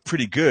 she looked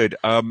pretty good.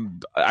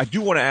 I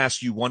do want to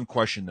ask you one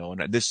question though,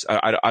 and this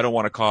I don't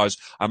want to cause.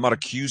 I'm not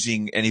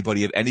accusing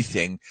anybody of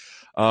anything.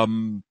 But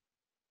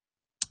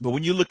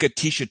when you look at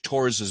Tecia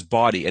Torres's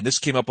body, and this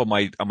came up on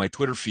my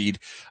Twitter feed,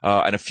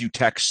 and a few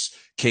texts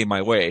came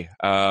my way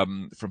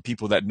from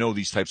people that know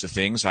these types of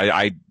things.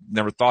 I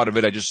never thought of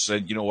it. I just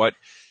said, you know what,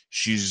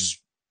 she's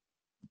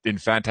in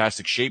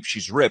fantastic shape.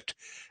 She's ripped,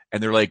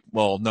 and they're like,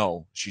 well,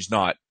 no, she's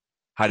not.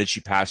 How did she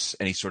pass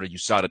any sort of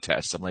USADA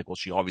test? I'm like, well,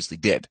 she obviously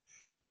did.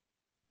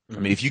 I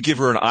mean, if you give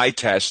her an eye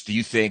test, do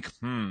you think,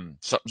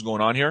 something's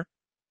going on here?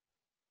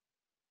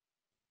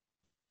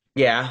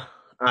 Yeah,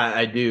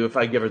 I do if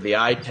I give her the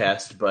eye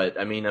test, but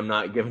I mean, I'm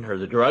not giving her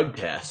the drug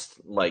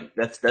test. Like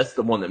that's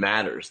the one that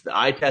matters. The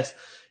eye test,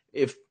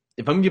 if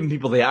I'm giving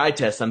people the eye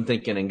test, I'm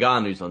thinking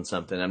Ngannou's on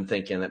something. I'm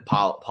thinking that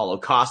Paulo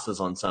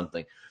Costa's on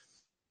something.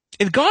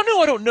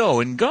 Ngannou, I don't know.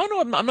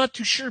 Ngannou, I'm not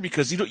too sure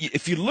because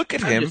if you look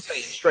at him, just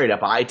straight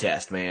up eye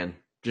test, man.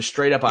 Just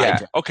straight up eye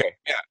test. Okay,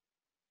 yeah.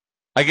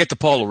 I get the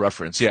Paulo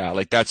reference, yeah.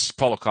 Like that's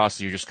Paulo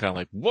Costa. You're just kind of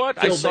like, what?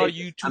 I saw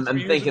you 2 I'm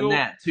years thinking ago?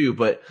 that too,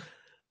 but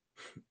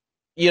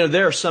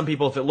there are some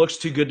people. If it looks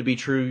too good to be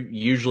true,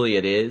 usually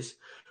it is.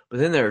 But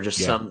then there are just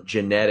some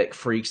genetic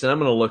freaks, and I'm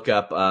going to look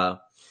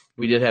up.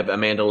 We did have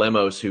Amanda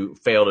Lemos who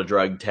failed a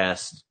drug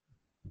test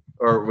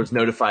or was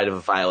notified of a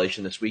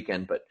violation this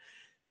weekend. But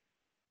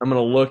I'm going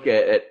to look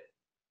at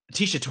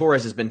Tecia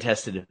Torres has been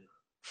tested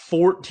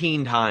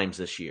 14 times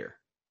this year.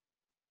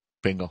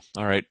 Bingo.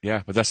 All right.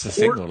 Yeah. But that's the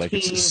thing though. Like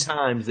 14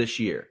 times this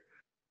year.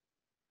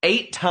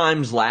 8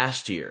 times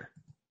last year.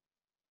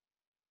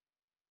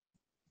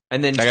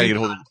 And then 2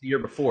 times the year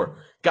before.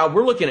 God,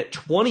 we're looking at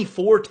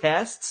 24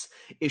 tests.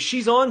 If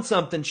she's on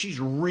something, she's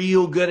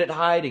real good at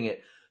hiding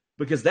it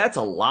because that's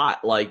a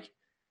lot. Like,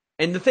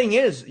 and the thing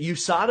is,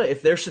 USADA,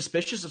 if they're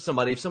suspicious of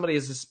somebody, if somebody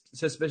has a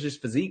suspicious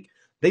physique,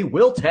 they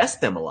will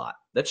test them a lot.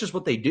 That's just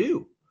what they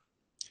do.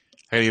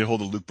 I gotta get a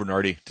hold of Luke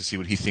Bernardi to see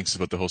what he thinks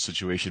about the whole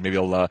situation. Maybe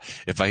I'll,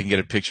 if I can get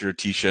a picture of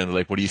Tecia and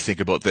like, what do you think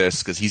about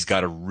this? Because he's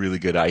got a really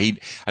good eye.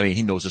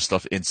 He knows this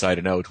stuff inside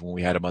and out when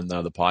we had him on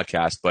the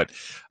podcast. But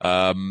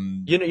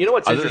you know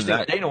what's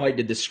interesting? Dana White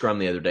did this scrum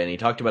the other day, and he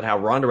talked about how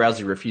Ronda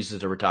Rousey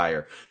refuses to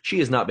retire. She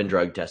has not been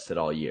drug tested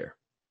all year.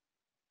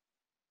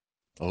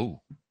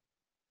 Oh,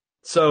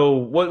 so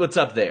what's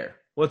up there?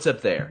 What's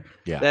up there?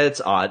 Yeah,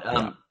 that's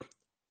odd.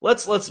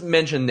 Let's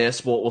mention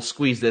this. We'll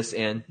squeeze this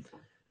in.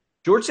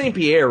 George St.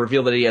 Pierre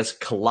revealed that he has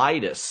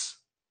colitis.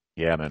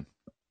 Yeah, man.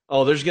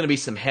 Oh, there's going to be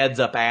some heads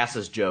up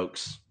asses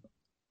jokes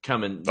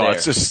coming there. Oh,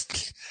 it's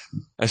just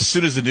as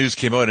soon as the news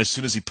came out, and as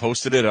soon as he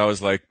posted it, I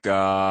was like,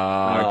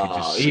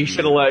 you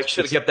should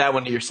have kept that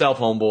one to yourself,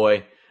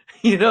 homeboy.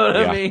 You know what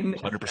I mean?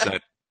 100%.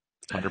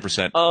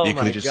 100%. Oh, you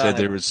could have just said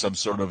there was some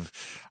sort of,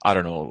 I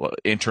don't know,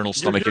 internal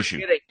stomach issue.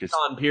 You're getting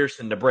Sean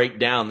Pearson to break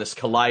down this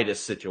colitis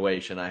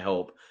situation, I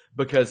hope,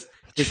 because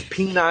his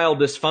penile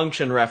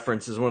dysfunction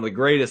reference is one of the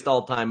greatest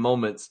all-time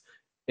moments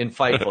in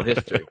Fightful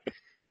history.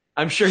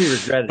 I'm sure he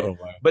regretted it.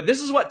 But this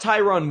is what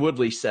Tyron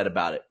Woodley said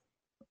about it.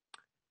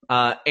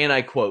 And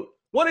I quote,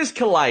 "What is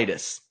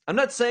colitis? I'm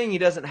not saying he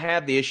doesn't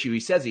have the issue he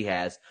says he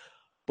has,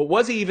 but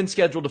was he even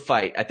scheduled to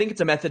fight? I think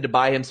it's a method to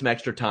buy him some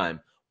extra time.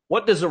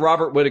 What does a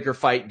Robert Whittaker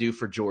fight do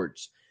for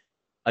George?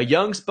 A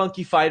young,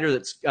 spunky fighter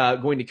that's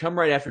going to come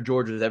right after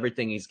George with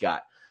everything he's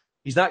got.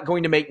 He's not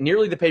going to make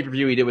nearly the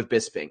pay-per-view he did with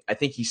Bisping. I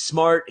think he's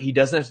smart. He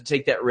doesn't have to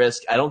take that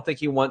risk. I don't think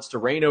he wants to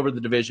reign over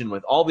the division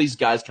with all these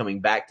guys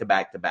coming back to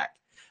back to back.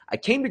 I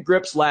came to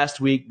grips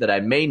last week that I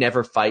may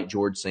never fight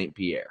George St.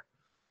 Pierre."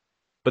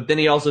 But then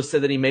he also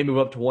said that he may move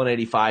up to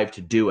 185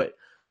 to do it.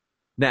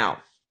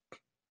 Now,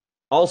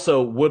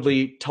 also,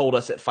 Woodley told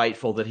us at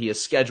Fightful that he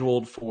is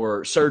scheduled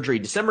for surgery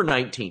December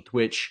 19th,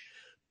 which,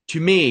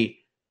 to me,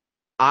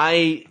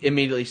 I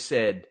immediately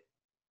said,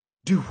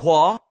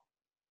 "Dubois?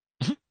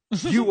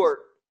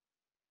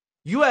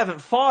 You haven't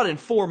fought in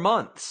 4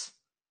 months,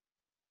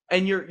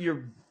 and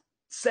you're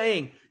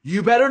saying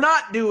you better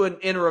not do an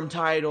interim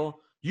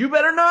title. You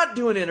better not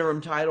do an interim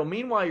title.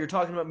 Meanwhile, you're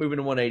talking about moving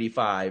to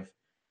 185.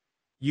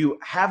 You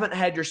haven't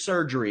had your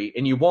surgery,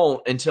 and you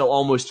won't until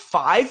almost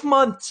 5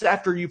 months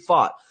after you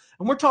fought.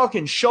 And we're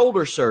talking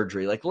shoulder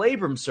surgery, like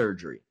labrum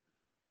surgery.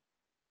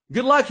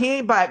 Good luck he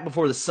ain't back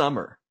before the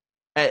summer,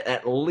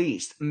 at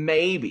least,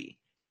 maybe.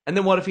 And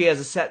then what if he has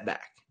a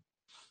setback?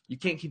 You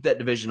can't keep that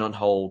division on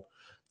hold.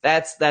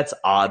 That's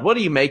odd. What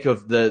do you make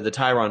of the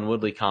Tyron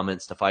Woodley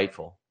comments to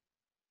Fightful?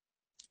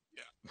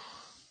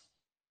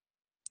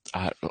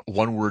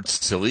 One word,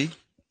 silly.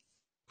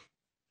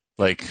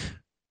 Like,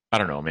 I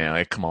don't know, man.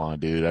 Like, come on,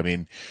 dude. I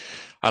mean,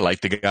 I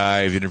like the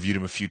guy. I've interviewed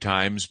him a few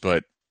times,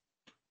 but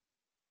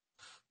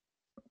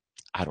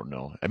I don't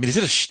know. I mean, is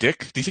it a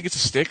shtick? Do you think it's a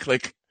stick?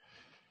 Like,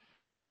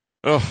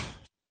 oh,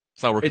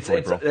 it's not working for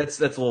me, bro. That's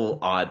a little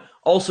odd.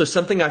 Also,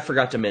 something I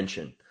forgot to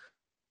mention.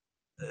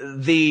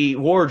 The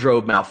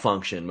wardrobe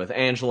malfunction with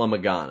Angela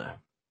Magana.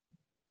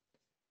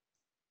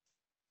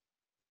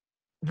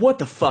 What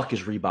the fuck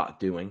is Reebok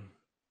doing?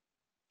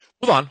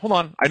 Hold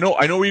on. I know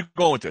where you're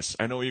going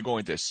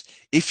with this.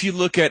 If you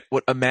look at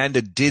what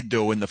Amanda did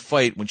though in the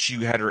fight when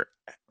she had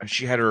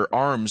her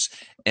arms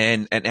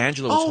and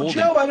Angela was holding.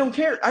 Joe, I don't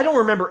care. I don't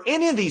remember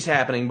any of these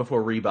happening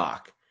before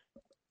Reebok.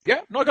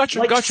 Yeah, no, I got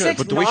you.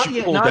 But the way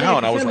she pulled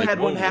down, I was like, had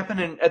one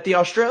happen at the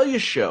Australia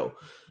show.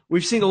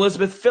 We've seen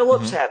Elizabeth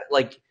Phillips have it.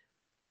 Like,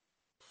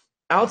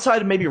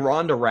 outside of maybe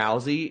Ronda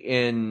Rousey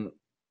in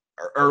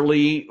her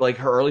early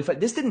fight,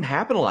 this didn't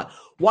happen a lot.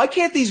 Why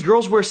can't these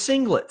girls wear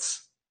singlets?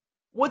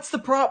 What's the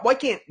problem? Why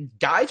can't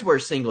guys wear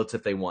singlets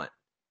if they want?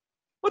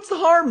 What's the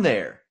harm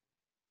there?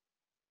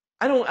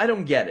 I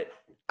don't get it.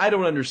 I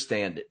don't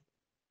understand it.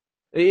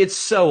 It's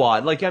so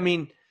odd. Like, I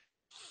mean,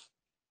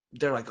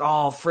 they're like,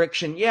 oh,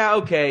 friction. Yeah,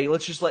 okay.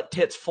 Let's just let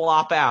tits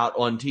flop out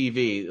on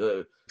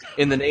TV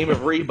in the name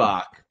of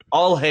Reebok.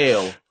 All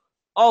hail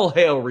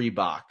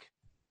Reebok.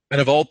 And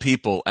of all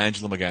people,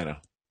 Angela Magana.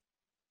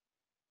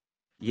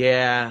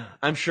 Yeah,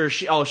 I'm sure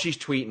she's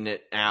tweeting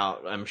it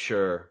out, I'm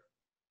sure,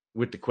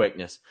 with the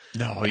quickness.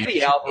 No,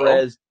 Eddie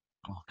Alvarez.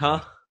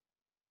 Huh?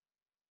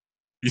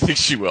 You think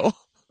she will?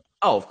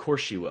 Oh, of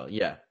course she will,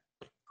 yeah.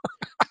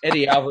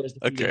 Eddie Alvarez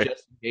defeated Okay.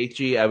 Justin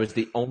Gaethje. I was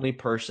the only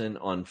person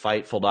on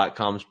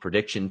Fightful.com's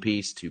prediction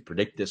piece to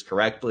predict this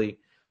correctly.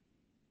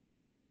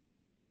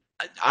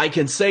 I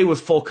can say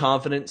with full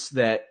confidence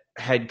that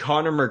had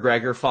Conor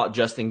McGregor fought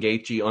Justin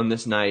Gaethje on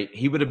this night,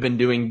 he would have been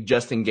doing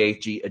Justin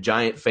Gaethje a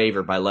giant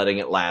favor by letting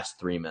it last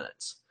 3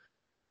 minutes.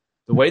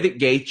 The way that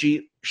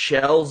Gaethje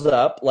shells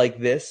up like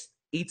this,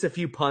 eats a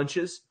few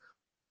punches,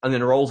 and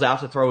then rolls out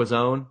to throw his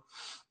own.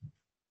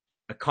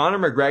 A Conor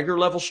McGregor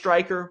level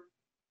striker,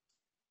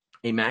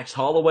 a Max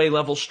Holloway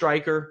level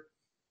striker,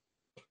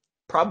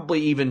 probably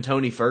even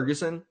Tony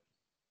Ferguson,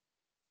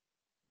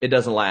 it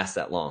doesn't last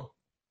that long.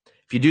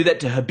 If you do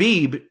that to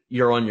Khabib,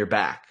 you're on your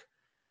back.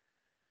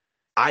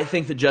 I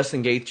think that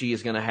Justin Gaethje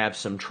is going to have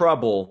some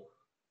trouble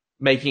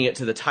making it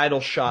to the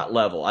title shot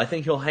level. I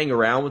think he'll hang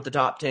around with the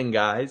top 10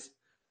 guys,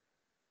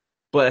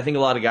 but I think a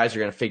lot of guys are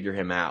going to figure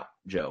him out,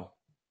 Joe.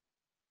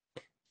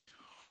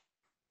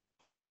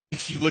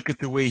 If you look at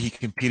the way he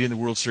competed in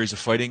the World Series of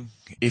Fighting,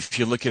 if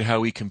you look at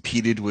how he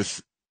competed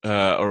with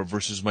or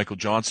versus Michael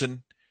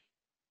Johnson,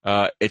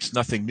 it's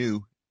nothing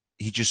new.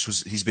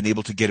 He's been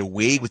able to get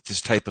away with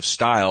this type of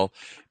style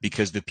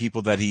because the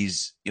people that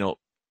he's,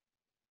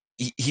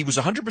 he was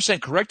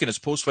 100% correct in his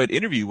post-fight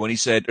interview when he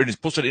said, or in his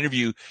post-fight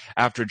interview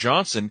after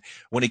Johnson,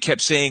 when he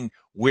kept saying,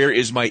 "Where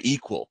is my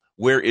equal?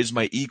 Where is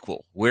my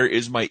equal? Where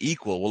is my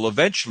equal?" Well,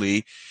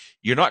 eventually,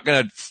 you're not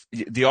going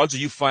to, the odds of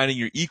you finding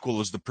your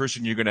equal is the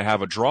person you're going to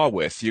have a draw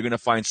with. You're going to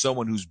find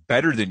someone who's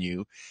better than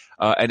you.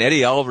 And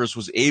Eddie Alvarez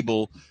was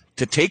able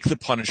to take the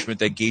punishment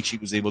that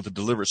Gaethje was able to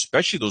deliver,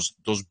 especially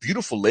those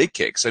beautiful leg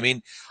kicks. I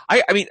mean,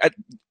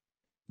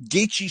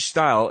 Gaethje's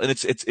style, and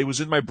it was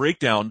in my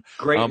breakdown.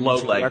 Great low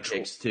leg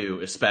kicks too,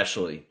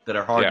 especially that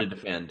are hard to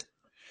defend.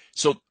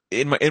 So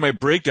in my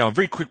breakdown,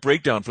 very quick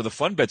breakdown for the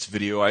Fun Bets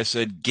video, I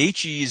said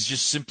Gaethje is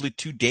just simply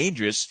too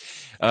dangerous.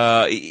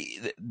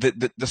 The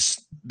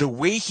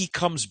way he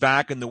comes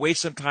back and the way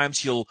sometimes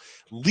he'll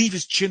leave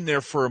his chin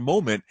there for a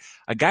moment,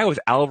 a guy with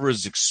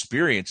Alvarez's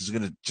experience is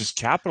going to just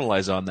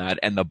capitalize on that.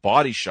 And the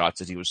body shots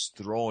that he was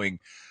throwing,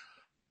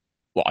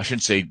 well, I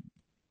shouldn't say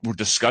were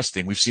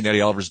disgusting. We've seen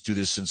Eddie Alvarez do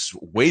this since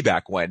way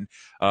back when,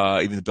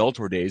 even the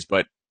Bellator days,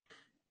 but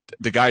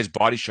the guy's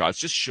body shots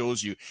just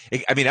shows you.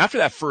 I mean, after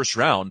that first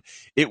round,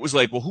 it was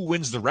like, well, who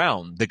wins the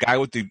round? The guy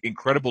with the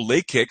incredible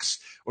leg kicks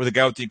or the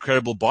guy with the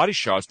incredible body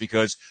shots?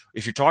 Because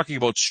if you're talking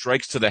about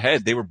strikes to the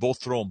head, they were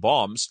both throwing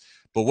bombs.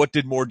 But what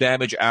did more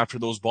damage after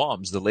those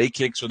bombs, the leg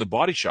kicks or the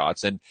body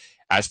shots? And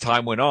as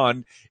time went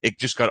on, it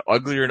just got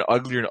uglier and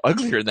uglier and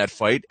uglier in that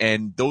fight.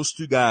 And those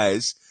two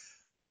guys,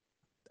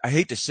 I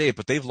hate to say it,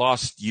 but they've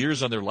lost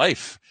years on their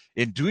life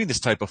in doing this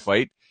type of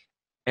fight.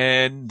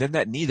 And then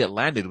that knee that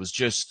landed was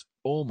just,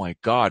 oh my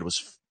God,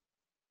 was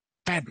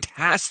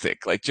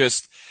fantastic. Like,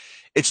 just,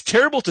 it's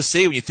terrible to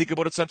say when you think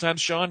about it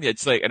sometimes, Sean.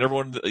 It's like, and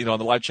everyone, on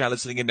the live chat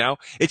listening in now,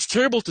 it's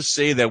terrible to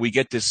say that we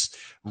get this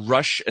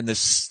rush and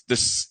this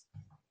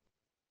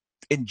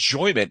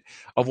enjoyment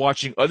of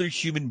watching other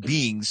human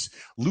beings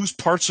lose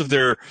parts of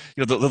their,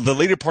 the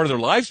later part of their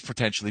lives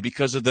potentially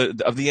because of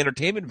the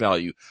entertainment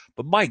value.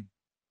 But my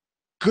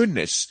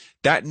goodness,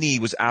 that knee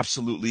was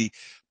absolutely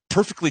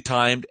perfectly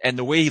timed, and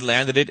the way he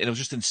landed it, and it was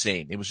just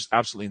insane. It was just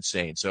absolutely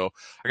insane. So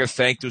I got to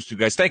thank those two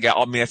guys. I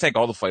thank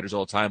all the fighters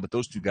all the time, but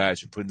those two guys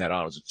for putting that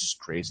on was just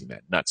crazy,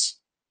 man. Nuts.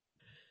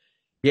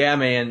 Yeah,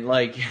 man.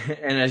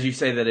 And as you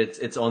say that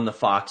it's on the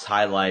Fox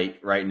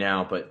highlight right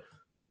now, but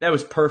that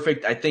was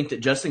perfect. I think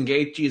that Justin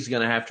Gaethje is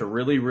going to have to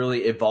really, really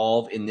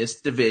evolve in this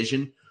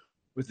division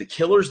with the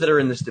killers that are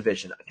in this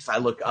division. If I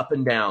look up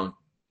and down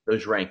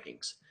those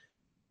rankings,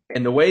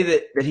 and the way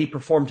that he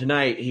performed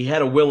tonight, he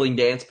had a willing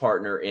dance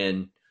partner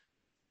in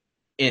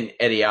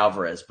Eddie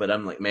Alvarez. But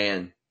I'm like,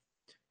 man,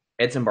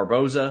 Edson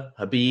Barboza,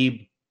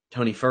 Khabib,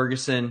 Tony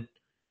Ferguson,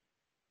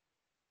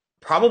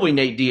 probably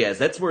Nate Diaz.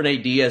 That's where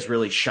Nate Diaz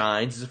really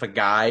shines. If a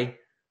guy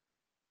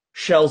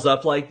shells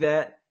up like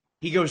that,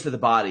 he goes to the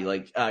body.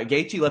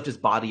 Gaethje left his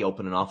body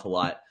open an awful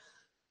lot.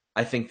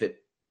 I think that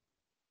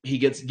he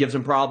gives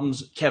him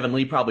problems. Kevin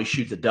Lee probably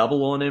shoots a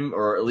double on him,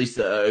 or at least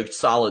a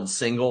solid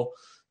single.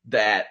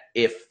 That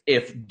if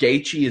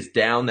Gaethje is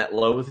down that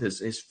low with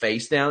his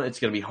face down, it's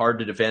going to be hard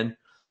to defend.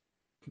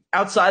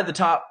 Outside the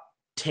top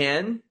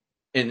 10,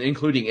 and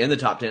including in the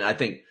top 10, I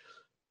think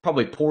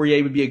probably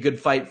Poirier would be a good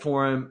fight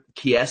for him.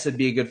 Chiesa would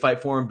be a good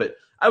fight for him, but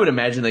I would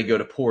imagine they go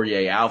to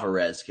Poirier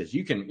Alvarez because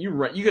you can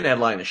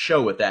headline a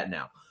show with that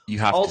now. You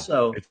have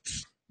also, to.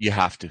 You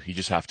have to. You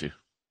just have to.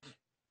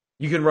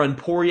 You can run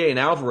Poirier and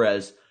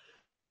Alvarez,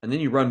 and then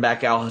you run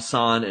back Al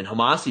Hassan and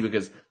Homasi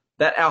because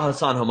that Al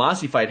Hassan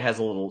Homasi fight has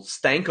a little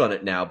stank on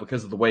it now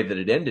because of the way that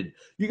it ended.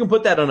 You can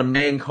put that on a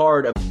main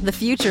card. The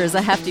future is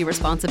a hefty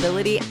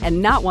responsibility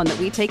and not one that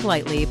we take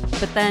lightly.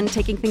 But then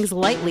taking things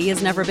lightly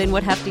has never been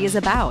what Hefty is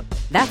about.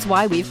 That's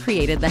why we've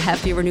created the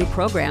Hefty Renew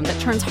program that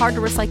turns hard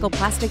to recycle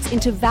plastics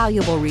into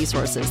valuable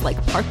resources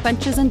like park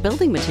benches and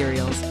building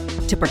materials.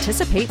 To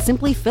participate,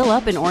 simply fill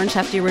up an orange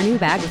Hefty Renew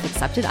bag with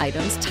accepted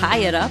items, tie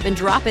it up, and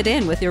drop it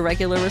in with your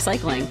regular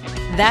recycling.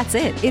 That's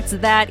it. It's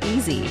that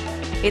easy.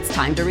 It's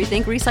time to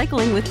rethink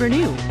recycling with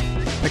Renew.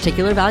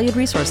 Particular valued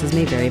resources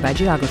may vary by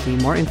geography.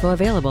 More info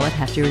available at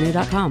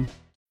heftyrenew.com.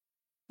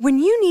 When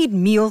you need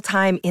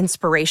mealtime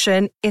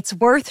inspiration, it's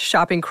worth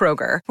shopping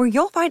Kroger, where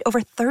you'll find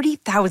over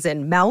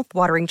 30,000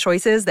 mouth-watering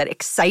choices that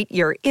excite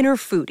your inner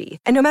foodie.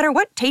 And no matter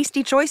what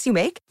tasty choice you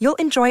make, you'll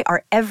enjoy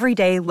our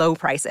everyday low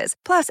prices,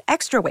 plus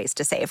extra ways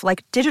to save,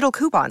 like digital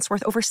coupons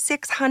worth over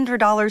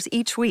 $600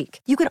 each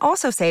week. You can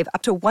also save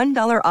up to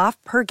 $1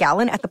 off per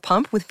gallon at the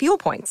pump with fuel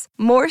points.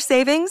 More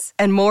savings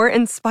and more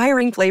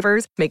inspiring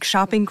flavors make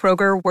shopping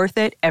Kroger worth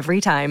it every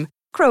time.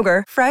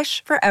 Kroger,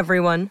 fresh for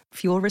everyone.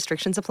 Fuel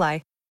restrictions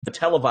apply. A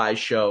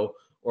televised show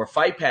or a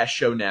Fight Pass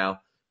show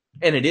now,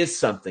 and it is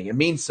something. It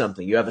means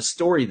something. You have a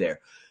story there.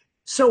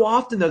 So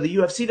often, though, the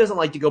UFC doesn't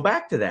like to go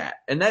back to that,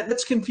 and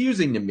that's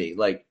confusing to me.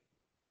 Like,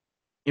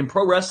 in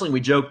pro wrestling, we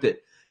joke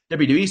that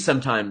WWE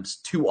sometimes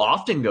too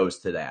often goes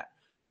to that.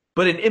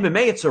 But in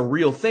MMA, it's a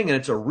real thing, and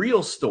it's a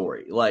real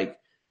story. Like,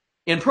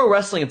 in pro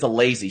wrestling, it's a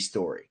lazy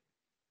story.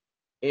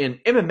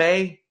 In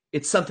MMA,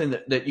 it's something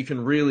that you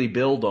can really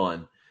build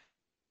on.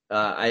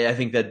 I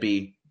think that'd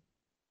be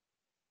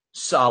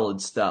solid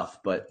stuff,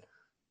 but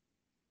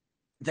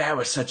that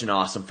was such an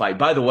awesome fight.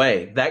 By the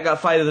way, that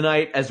got fight of the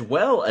night as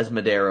well as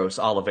Medeiros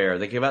Oliveira.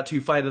 They gave out 2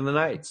 fight of the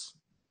nights.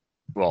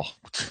 Well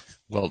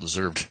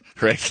deserved,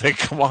 right? Like,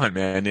 come on,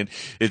 man. And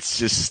it's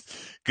just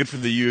good for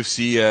the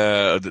UFC,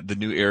 the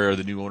new era,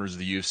 the new owners of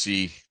the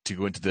UFC to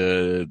go into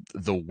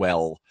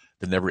the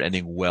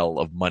never-ending well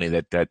of money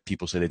that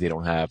people say that they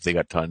don't have. They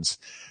got tons.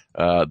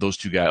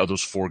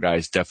 Those 4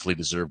 guys definitely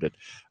deserved it.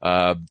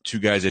 2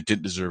 guys that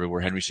didn't deserve it were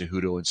Henry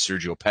Cejudo and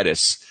Sergio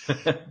Pettis,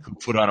 who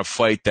put on a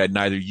fight that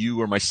neither you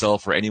or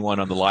myself or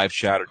anyone on the live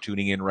chat or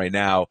tuning in right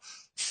now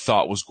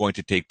thought was going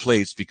to take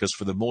place, because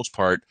for the most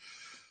part,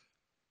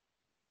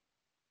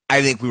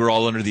 I think we were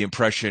all under the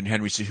impression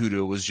Henry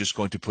Cejudo was just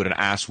going to put an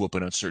ass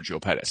whooping on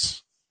Sergio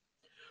Pettis.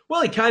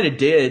 Well, he kind of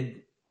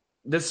did.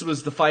 This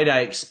was the fight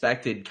I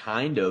expected,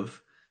 kind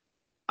of.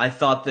 I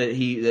thought that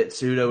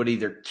Cejudo would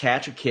either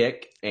catch a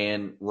kick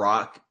and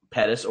rock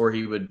Pettis, or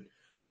he would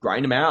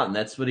grind him out, and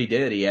that's what he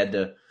did. He had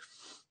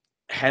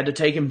to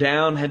take him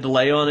down, had to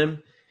lay on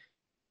him.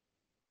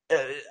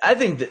 I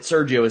think that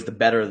Sergio is the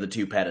better of the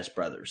 2 Pettis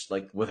brothers,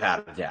 like,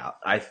 without a doubt.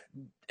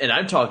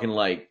 I'm talking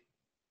like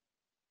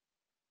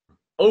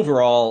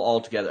overall,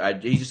 altogether.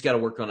 He just got to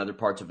work on other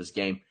parts of his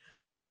game.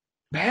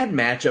 Bad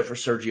matchup for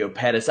Sergio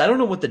Pettis. I don't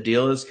know what the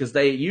deal is, because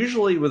they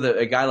usually, with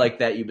a guy like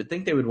that, you would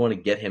think they would want to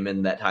get him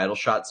in that title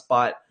shot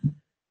spot.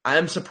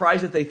 I'm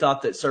surprised that they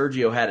thought that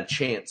Sergio had a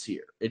chance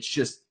here.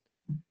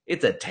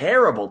 It's a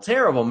terrible,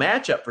 terrible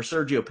matchup for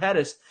Sergio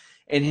Pettis.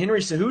 And Henry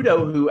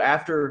Cejudo, who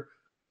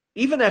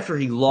even after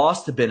he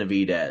lost to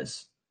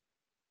Benavidez,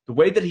 the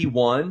way that he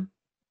won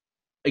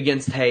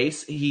against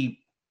Hayes, he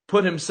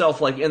put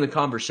himself like in the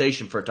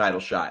conversation for a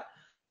title shot.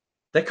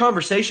 That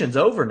conversation's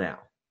over now.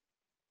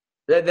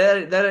 That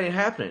ain't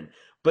happening.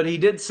 But he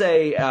did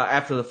say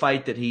after the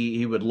fight that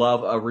he would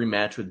love a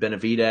rematch with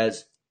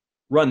Benavidez.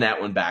 run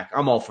that one back.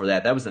 I'm all for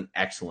that. That was an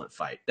excellent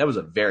fight. That was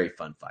a very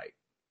fun fight.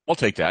 I'll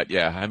take that.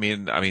 Yeah.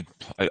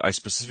 I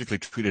specifically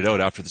tweeted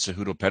out after the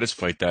Cejudo Pettis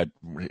fight that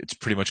it's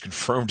pretty much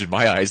confirmed in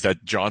my eyes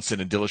that Johnson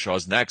and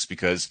Dillashaw's next,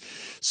 because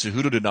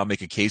Cejudo did not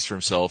make a case for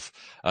himself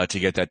to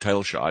get that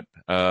title shot.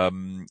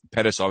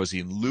 Pettis obviously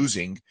in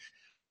losing.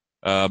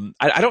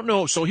 I don't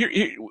know. So here,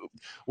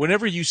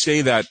 whenever you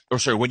say that,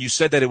 when you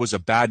said that it was a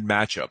bad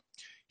matchup,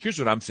 here's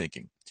what I'm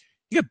thinking.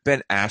 You got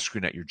Ben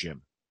Askren at your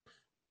gym.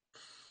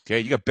 Okay,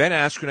 you got Ben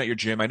Askren at your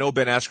gym. I know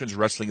Ben Askren's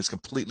wrestling is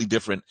completely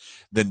different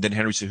than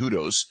Henry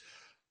Cejudo's,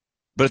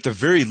 but at the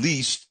very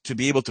least, to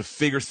be able to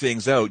figure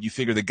things out, you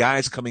figure the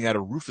guys coming out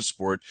of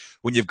Roufusport,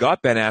 when you've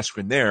got Ben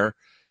Askren there,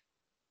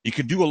 you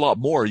can do a lot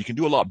more. You can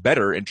do a lot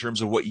better in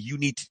terms of what you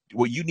need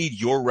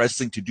your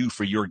wrestling to do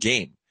for your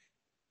game.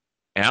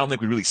 And I don't think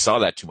we really saw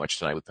that too much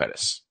tonight with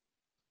Pettis.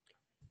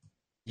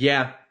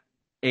 Yeah,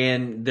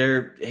 and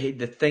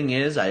the thing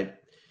is,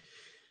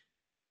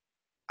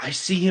 I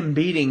see him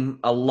beating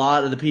a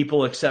lot of the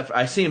people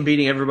I see him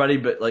beating everybody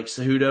but like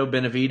Cejudo,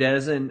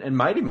 Benavidez, and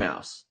Mighty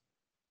Mouse.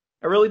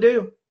 I really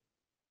do.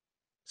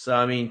 So,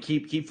 I mean,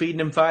 keep feeding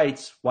him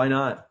fights. Why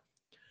not?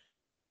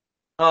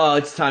 Oh,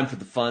 it's time for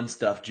the fun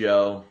stuff,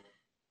 Joe.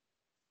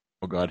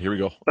 Oh, God, here we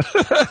go.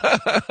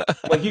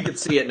 Like, you could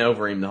see it in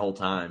Overeem the whole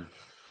time.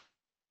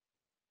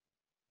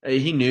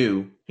 He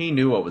knew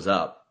what was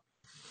up.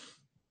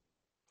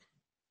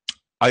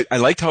 I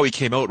liked how he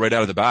came out right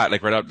out of the bat,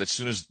 like right out as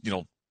soon as,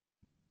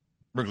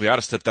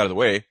 Miragliotta stepped out of the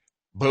way,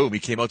 boom, he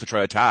came out to try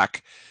to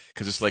attack.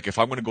 Because it's like, if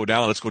I'm going to go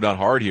down, let's go down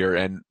hard here.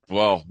 And,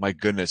 well, my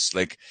goodness,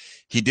 like,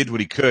 he did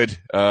what he could.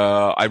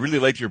 I really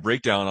liked your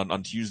breakdown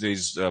on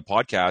Tuesday's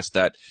podcast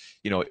that,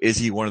 is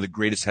he one of the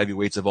greatest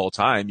heavyweights of all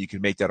time? You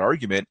can make that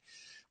argument.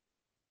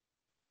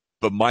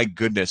 But my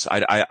goodness,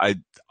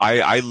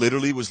 I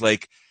literally was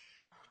like,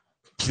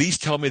 please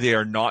tell me they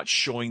are not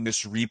showing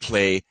this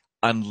replay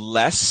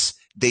unless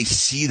they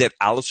see that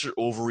Alistair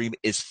Overeem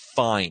is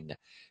fine.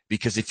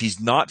 Because if he's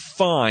not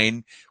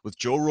fine, with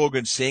Joe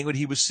Rogan saying what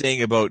he was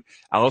saying about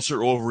Alistair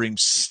Overeem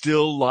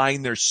still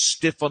lying there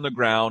stiff on the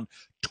ground,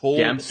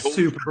 I'm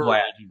super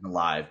glad he's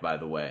alive, by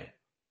the way.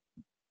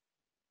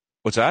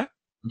 What's that?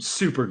 I'm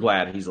super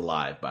glad he's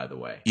alive, by the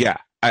way. Yeah.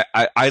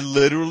 I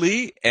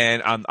literally,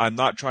 and I'm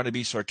not trying to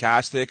be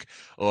sarcastic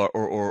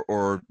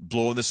or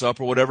blowing this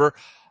up or whatever,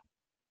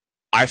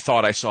 I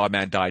thought I saw a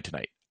man die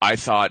tonight. I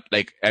thought,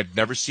 like, I've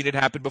never seen it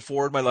happen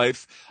before in my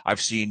life.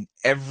 I've seen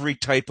every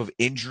type of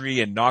injury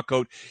and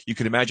knockout you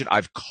can imagine.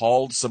 I've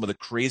called some of the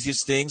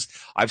craziest things.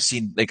 I've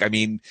seen,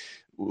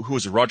 who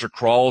was it? Roger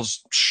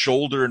Crawl's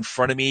shoulder in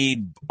front of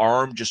me,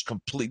 arm just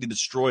completely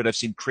destroyed. I've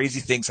seen crazy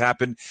things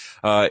happen,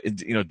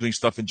 doing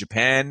stuff in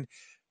Japan.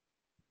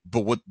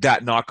 But what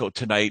that knockout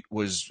tonight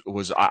was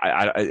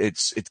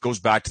it goes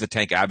back to the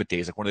Tank Abbott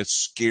days, like one of the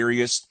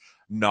scariest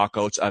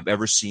knockouts I've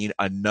ever seen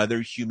another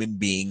human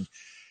being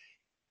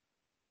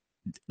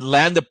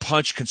land a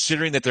punch,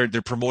 considering that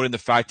they're promoting the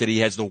fact that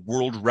he has the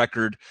world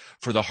record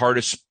for the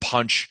hardest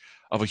punch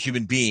of a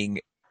human being.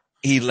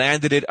 He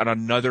landed it on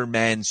another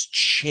man's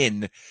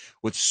chin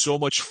with so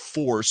much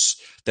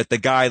force that the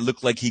guy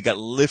looked like he got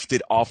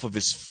lifted off of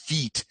his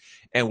feet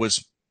and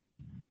was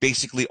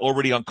basically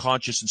already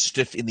unconscious and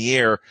stiff in the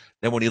air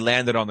than when he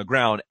landed on the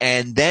ground.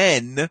 And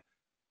then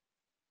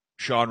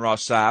Sean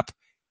Ross Sapp,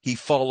 he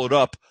followed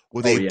up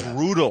with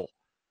brutal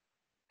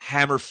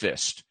hammer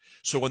fist.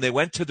 So when they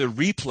went to the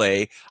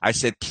replay, I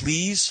said,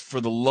 please, for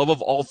the love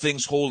of all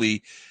things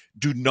holy,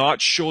 do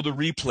not show the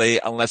replay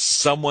unless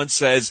someone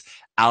says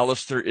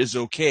Alistair is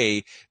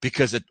okay,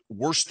 because the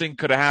worst thing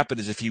could have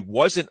happened is if he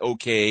wasn't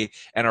okay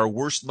and our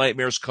worst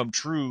nightmares come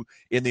true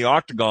in the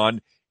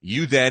octagon,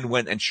 you then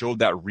went and showed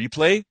that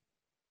replay.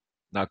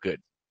 Not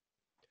good.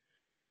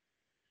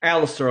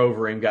 Alistair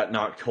Overeem got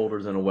knocked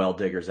colder than a well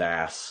digger's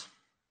ass.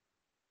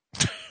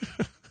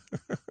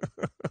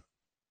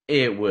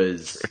 It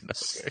was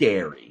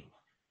scary.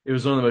 It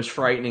was one of the most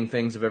frightening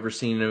things I've ever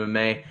seen in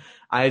MMA.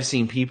 I have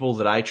seen people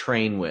that I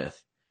train with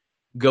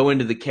go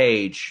into the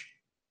cage,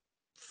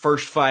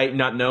 first fight,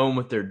 not knowing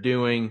what they're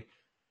doing,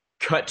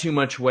 cut too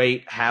much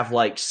weight, have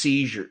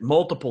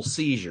multiple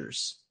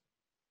seizures.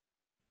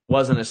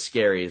 Wasn't as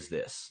scary as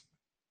this.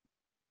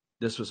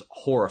 This was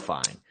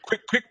horrifying.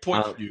 Quick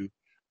point for you.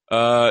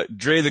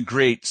 Dre the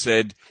Great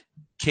said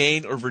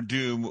Kane or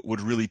Verdum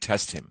would really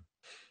test him.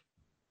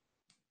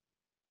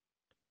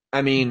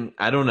 I mean,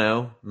 I don't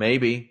know,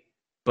 maybe,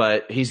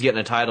 but he's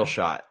getting a title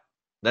shot.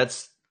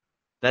 That's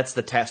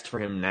the test for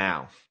him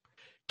now.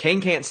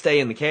 Kane can't stay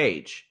in the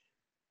cage.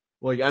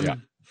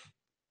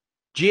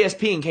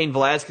 GSP and Cain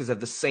Velasquez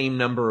have the same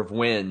number of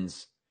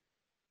wins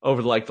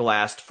over the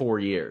last 4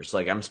 years.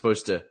 I'm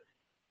supposed to.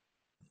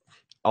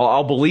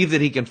 I'll believe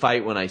that he can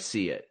fight when I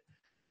see it.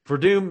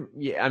 Verdum,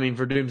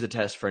 Verdum's a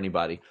test for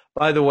anybody.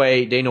 By the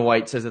way, Dana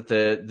White says that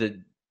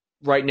the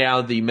right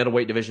now the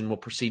middleweight division will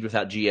proceed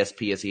without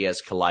GSP as he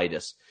has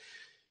colitis.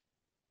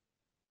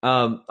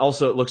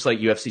 Also, it looks like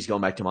UFC's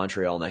going back to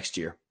Montreal next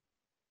year.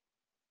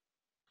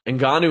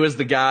 Ngannou is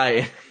the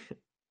guy.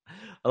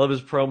 I love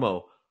his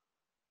promo.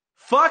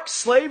 fuck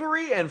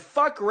slavery and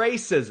fuck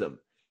racism.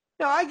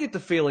 Now, I get the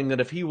feeling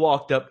that if he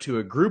walked up to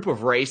a group of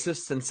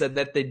racists and said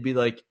that, they'd be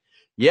like,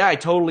 yeah, I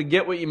totally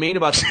get what you mean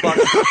about the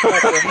fucking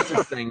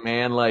racist thing,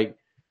 man. Like,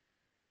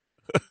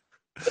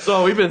 that's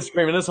all we've been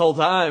screaming this whole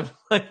time.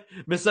 Like,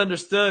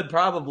 misunderstood,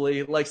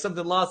 probably. Like,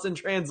 something lost in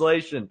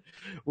translation.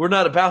 We're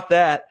not about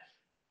that.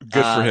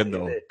 Good for him,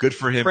 though. Good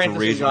for him Francis for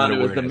raising that Ngannou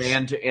awareness. is the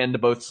man to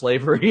end both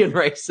slavery and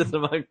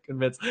racism, I'm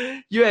convinced.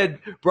 You had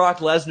Brock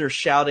Lesnar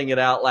shouting it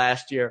out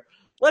last year.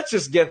 Let's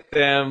just get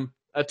them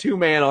a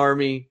two-man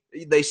army.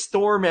 They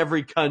storm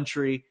every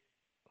country.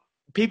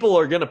 People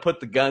are going to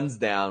put the guns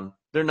down.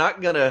 They're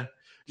not going to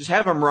just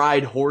have them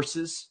ride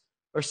horses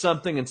or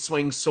something and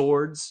swing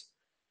swords.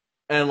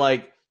 And,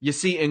 like, you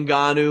see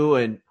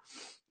Ngannou and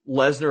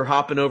Lesnar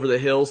hopping over the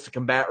hills to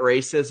combat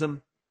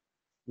racism.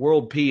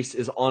 World peace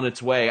is on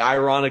its way.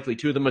 Ironically,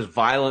 two of the most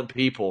violent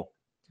people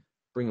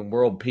bringing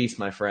world peace,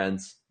 my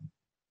friends.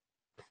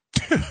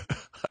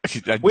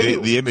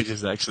 The image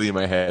is actually in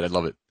my head. I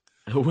love it.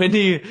 When do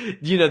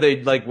you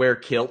they'd like wear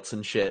kilts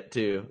and shit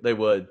too. They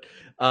would.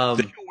 They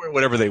can wear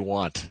whatever they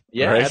want.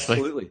 Yeah, right?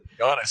 absolutely. Like,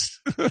 be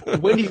honest.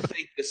 When do you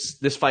think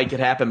this fight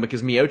could happen?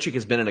 Because Miocic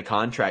has been in a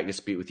contract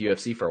dispute with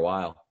UFC for a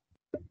while.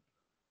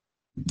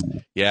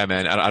 Yeah,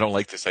 man, I don't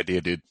like this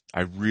idea, dude.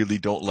 I really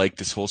don't like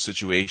this whole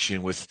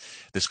situation with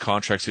this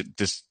contract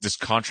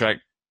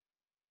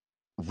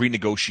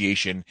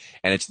renegotiation,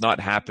 and it's not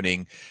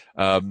happening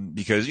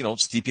because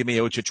Stipe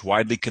Miocic,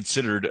 widely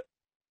considered,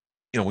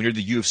 when you're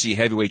the UFC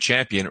heavyweight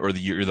champion or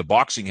you're the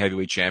boxing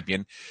heavyweight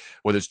champion,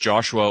 whether it's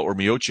Joshua or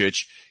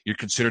Miocic, you're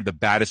considered the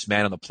baddest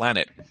man on the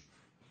planet.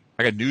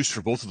 I got news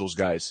for both of those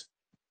guys.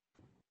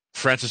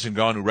 Francis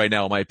Ngannou right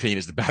now, in my opinion,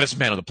 is the baddest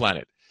man on the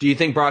planet. Do you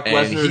think Brock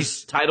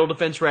Lesnar's title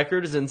defense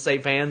record is in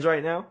safe hands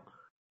right now?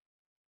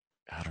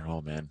 I don't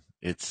know, man.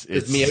 It's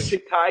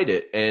Miocic tied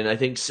it, and I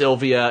think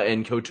Sylvia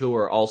and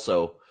Couture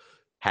also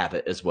have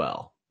it as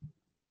well.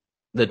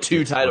 The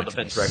two title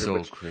defense records, so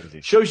which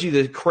crazy. Shows you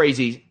the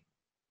crazy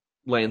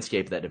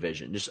landscape of that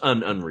division. Just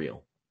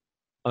unreal.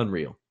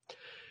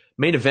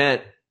 Main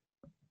event.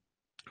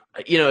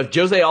 If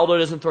Jose Aldo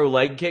doesn't throw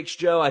leg kicks,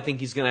 Joe, I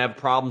think he's going to have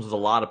problems with a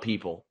lot of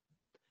people.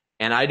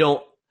 And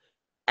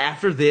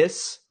after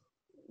this,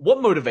 what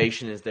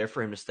motivation is there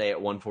for him to stay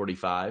at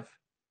 145?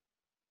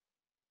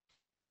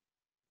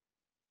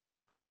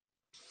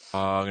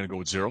 I'm going to go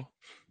with 0.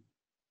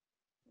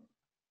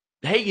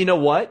 Hey, you know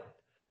what?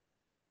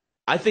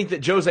 I think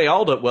that Jose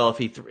Aldo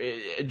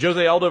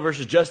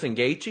versus Justin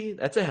Gaethje,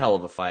 that's a hell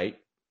of a fight.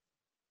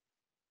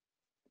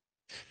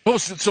 Oh,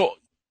 so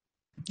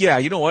yeah,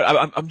 you know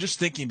what? I'm just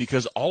thinking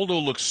because Aldo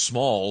looks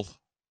small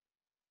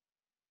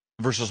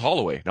versus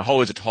Holloway. Now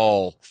Holloway's a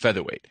tall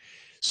featherweight,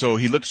 so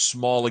he looks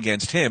small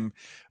against him.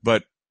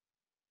 But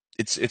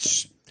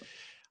it's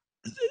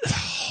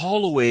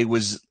Holloway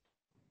was.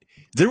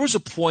 There was a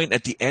point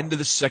at the end of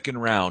the second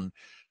round.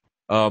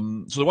 So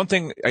the one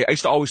thing I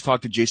used to always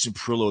talk to Jason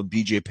Perillo and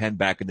BJ Penn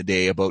back in the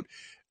day about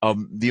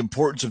the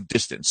importance of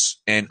distance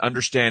and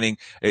understanding.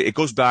 It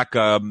goes back.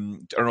 I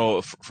don't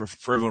know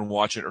for everyone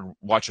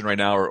watching right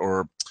now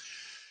or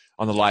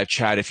on the live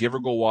chat. If you ever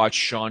go watch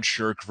Sean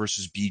Shirk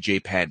versus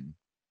BJ Penn,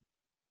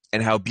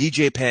 and how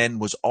BJ Penn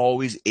was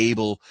always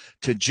able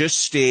to just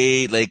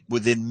stay like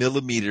within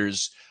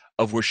millimeters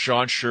of where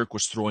Sean Shirk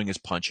was throwing his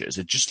punches.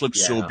 It just looked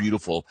so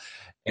beautiful.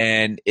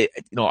 And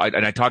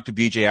I talked to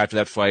BJ after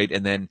that fight,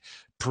 and then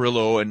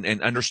Perillo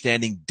and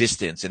understanding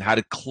distance and how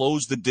to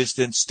close the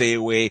distance, stay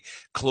away,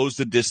 close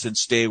the distance,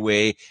 stay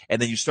away.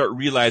 And then you start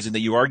realizing that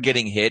you are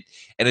getting hit.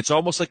 And it's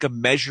almost like a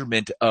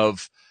measurement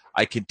of,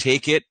 I can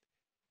take it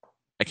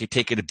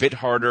a bit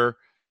harder.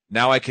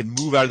 Now I can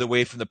move out of the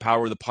way from the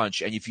power of the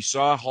punch. And if you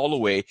saw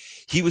Holloway,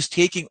 he was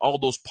taking all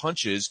those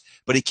punches,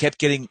 but he kept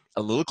getting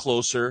a little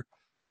closer,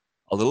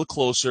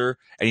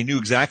 and he knew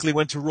exactly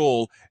when to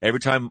roll every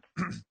time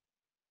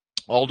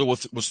Aldo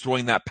was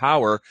throwing that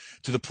power,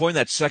 to the point in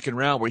that second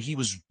round where he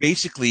was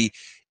basically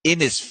in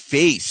his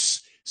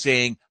face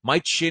saying, my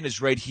chin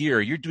is right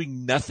here. You're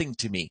doing nothing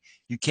to me.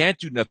 You can't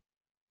do nothing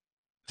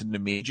to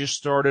me. He just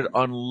started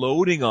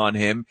unloading on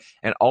him,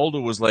 and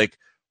Aldo was like,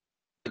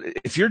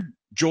 if you're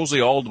Jose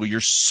Aldo,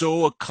 you're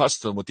so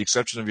accustomed, with the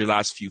exception of your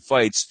last few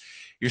fights,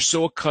 you're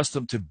so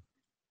accustomed to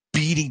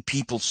beating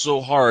people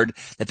so hard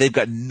that they've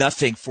got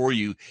nothing for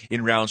you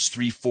in rounds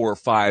 3, 4, or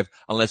 5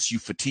 unless you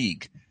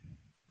fatigue.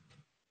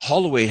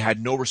 Holloway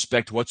had no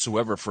respect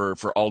whatsoever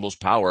for Aldo's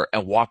power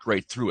and walked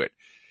right through it.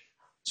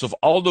 So if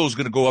Aldo's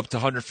going to go up to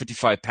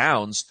 155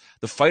 pounds,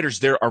 the fighters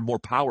there are more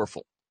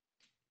powerful.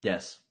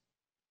 Yes.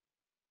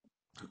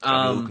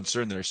 I'm a little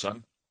concerned there,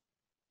 son.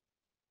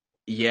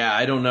 Yeah,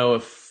 I don't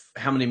know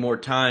how many more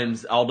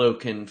times Aldo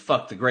can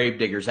fuck the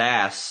gravedigger's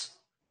ass,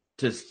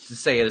 to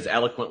say it as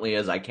eloquently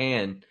as I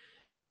can,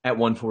 at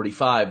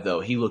 145, though.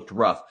 He looked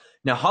rough.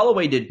 Now,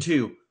 Holloway did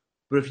too,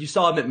 but if you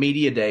saw him at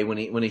Media Day when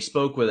he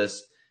spoke with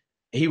us,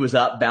 he was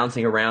up,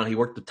 bouncing around. He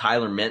worked with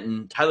Tyler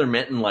Menton. Tyler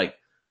Menton,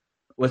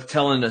 was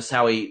telling us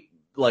how he,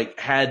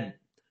 had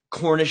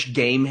Cornish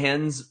game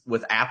hens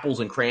with apples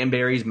and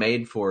cranberries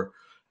made for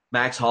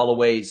Max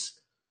Holloway's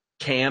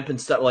camp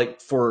and stuff, like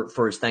for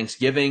his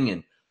Thanksgiving,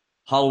 and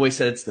Holloway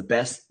said it's the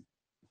best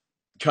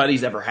cut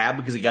he's ever had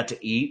because he got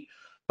to eat.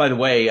 By the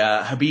way,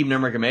 Khabib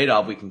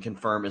Nurmagomedov, we can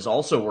confirm, is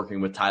also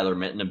working with Tyler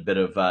Minton, a bit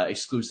of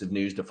exclusive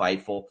news to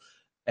Fightful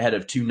ahead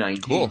of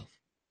 219. Cool.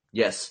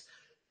 Yes.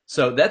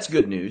 So that's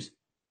good news.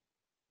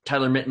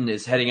 Tyler Minton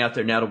is heading out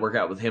there now to work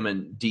out with him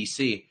in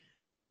D.C.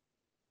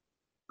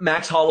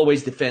 Max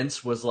Holloway's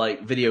defense was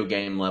like video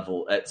game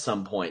level at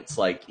some points.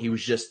 Like, he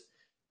was just,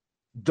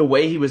 the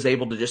way he was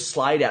able to just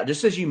slide out,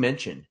 just as you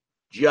mentioned,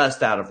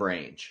 just out of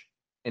range.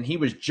 And he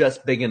was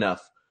just big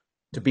enough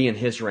to be in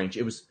his range.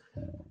 It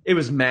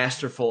was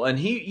masterful. And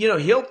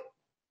he'll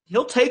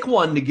take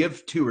one to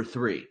give 2 or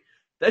 3.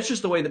 That's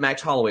just the way that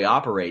Max Holloway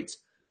operates.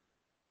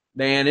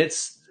 Man,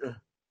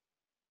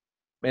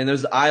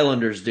 those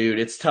Islanders, dude,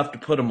 it's tough to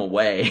put them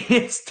away.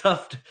 It's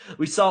tough.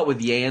 We saw it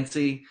with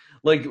Yancey.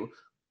 Like,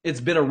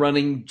 it's been a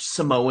running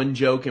Samoan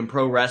joke in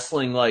pro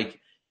wrestling. Like,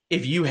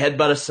 if you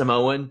headbutt a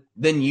Samoan,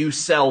 then you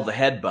sell the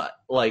headbutt.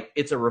 Like,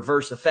 it's a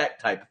reverse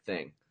effect type of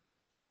thing.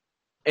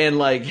 And,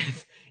 like,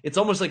 it's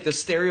almost like the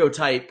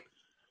stereotype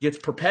gets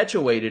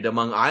perpetuated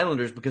among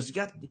Islanders because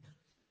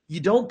you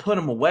don't put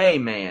them away,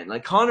 man.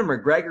 Like, Conor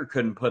McGregor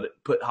couldn't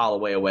put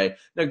Holloway away.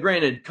 Now,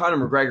 granted,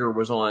 Conor McGregor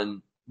was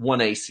on 1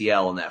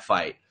 ACL in that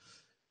fight.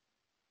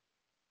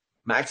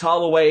 Max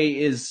Holloway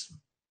is,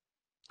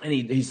 and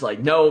he's like,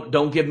 no,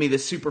 don't give me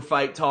this super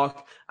fight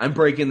talk. I'm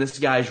breaking this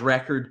guy's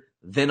record,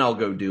 then I'll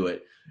go do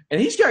it.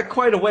 And he's got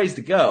quite a ways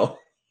to go.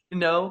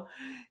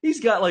 He's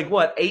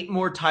got 8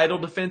 more title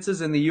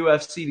defenses in the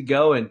UFC to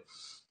go, and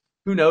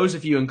who knows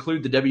if you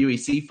include the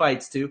WEC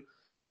fights too.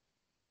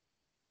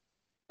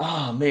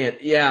 Oh man,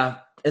 yeah.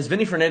 As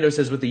Vinny Fernando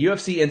says, with the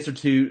UFC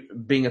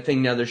Institute being a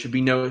thing now, there should be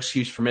no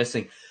excuse for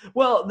missing.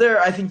 Well,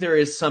 I think there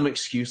is some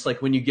excuse,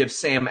 like when you give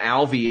Sam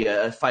Alvey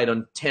a fight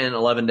on 10,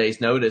 11 days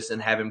notice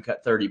and have him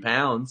cut 30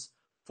 pounds,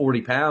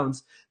 40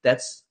 pounds.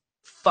 That's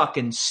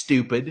fucking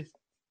stupid.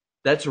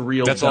 That's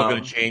real That's dumb. all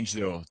going to change,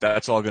 though.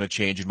 That's all going to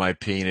change, in my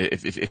opinion.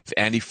 If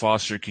Andy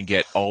Foster can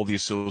get all the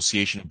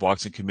Association of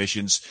Boxing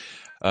Commissions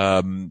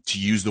to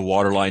use the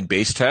waterline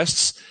base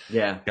tests,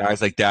 yeah,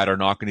 guys like that are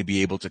not going to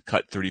be able to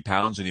cut 30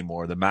 pounds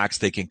anymore. The max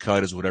they can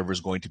cut is whatever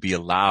is going to be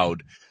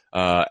allowed,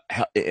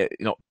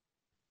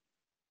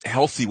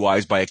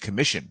 healthy-wise by a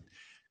commission.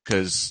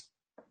 Because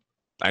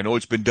I know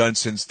it's been done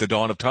since the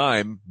dawn of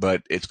time,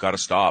 but it's got to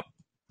stop.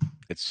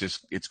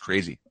 It's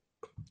crazy.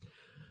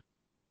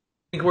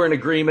 I think we're in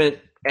agreement.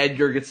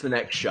 Edgar gets the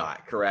next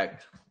shot,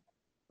 correct?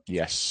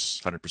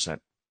 Yes, 100%.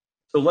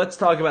 So let's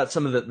talk about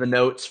some of the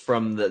notes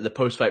from the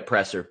post-fight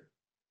presser. It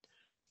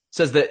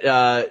says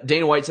that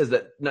Dana White says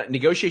that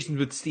negotiations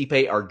with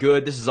Stipe are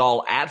good. This is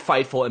all at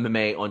Fightful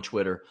MMA on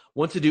Twitter.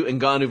 Want to do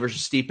Ngannou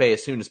versus Stipe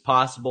as soon as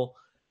possible.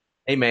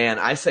 Hey, man,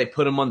 I say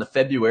put him on the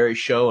February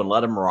show and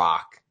let him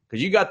rock.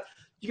 Because you got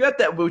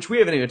that, which we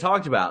haven't even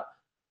talked about,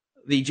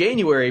 the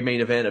January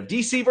main event of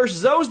DC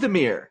versus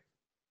Ozdemir.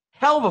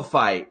 Hell of a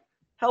fight.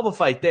 Hell of a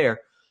fight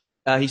there.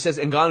 He says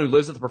Ngannou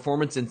lives at the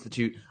Performance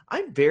Institute.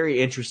 I'm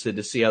very interested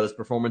to see how this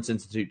Performance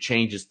Institute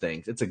changes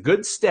things. It's a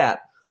good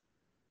step.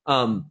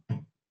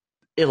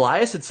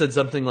 Elias had said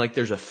something like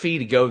there's a fee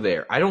to go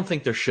there. I don't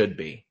think there should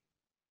be.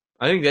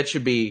 I think that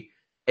should be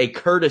a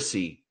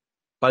courtesy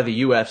by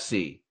the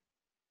UFC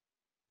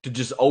to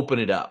just open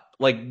it up,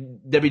 like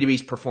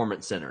WWE's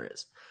Performance Center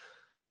is.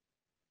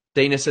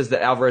 Dana says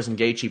that Alvarez and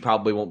Gaethje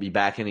probably won't be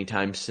back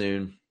anytime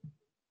soon.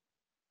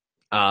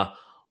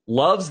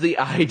 Loves the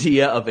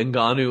idea of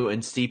Ngannou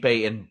and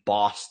Stipe in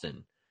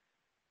Boston.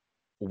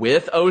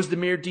 With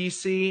Ozdemir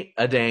DC,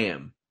 a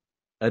damn.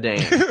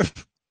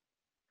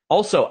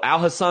 Also, Al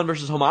Hassan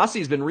versus Homasi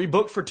has been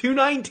rebooked for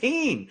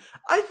 219.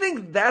 I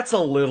think that's a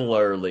little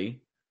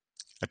early.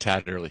 A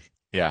tad early.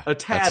 Yeah. A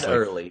tad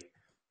early.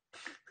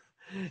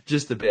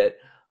 Just a bit.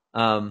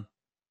 What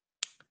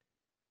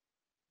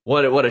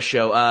a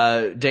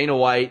show. Dana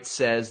White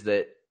says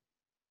that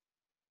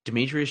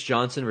Demetrius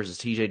Johnson versus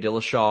TJ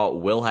Dillashaw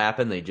will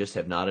happen. They just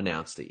have not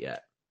announced it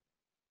yet.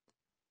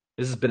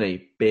 This has been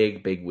a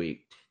big, big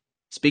week.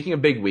 Speaking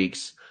of big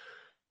weeks,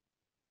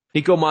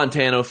 Nico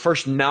Montano,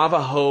 first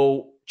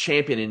Navajo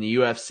champion in the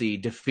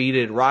UFC,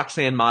 defeated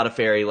Roxanne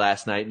Modafferi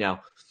last night.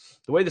 Now,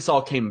 the way this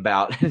all came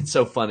about, it's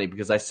so funny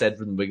because I said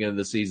from the beginning of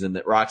the season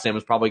that Roxanne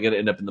was probably going to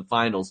end up in the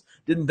finals.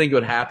 Didn't think it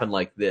would happen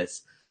like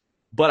this.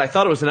 But I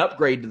thought it was an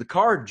upgrade to the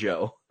card,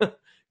 Joe,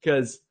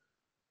 because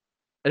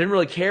I didn't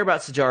really care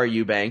about Sijara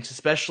Eubanks,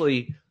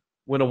 especially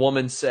when a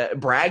woman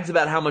brags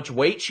about how much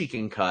weight she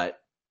can cut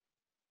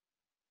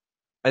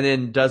and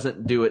then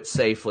doesn't do it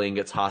safely and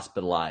gets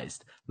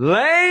hospitalized.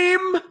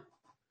 Lame!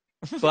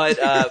 But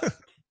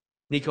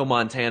Nico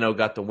Montano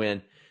got the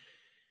win.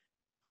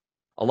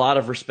 A lot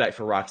of respect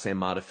for Roxanne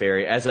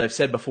Modafferi. As I've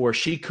said before,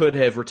 she could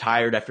have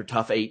retired after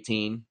TUF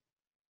 18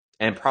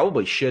 and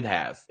probably should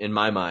have, in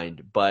my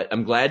mind. But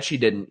I'm glad she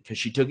didn't because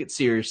she took it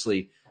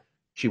seriously.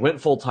 She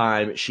went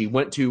full-time. She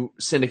went to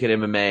Syndicate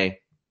MMA.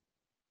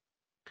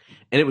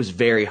 And it was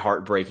very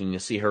heartbreaking to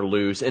see her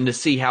lose and to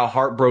see how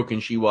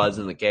heartbroken she was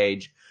in the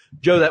cage.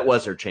 Joe, that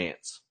was her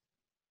chance.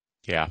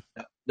 Yeah.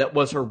 That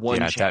was her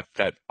one Yeah, chance.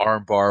 that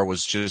arm bar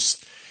was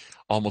just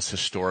almost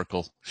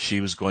historical.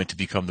 She was going to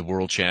become the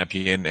world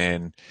champion,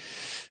 and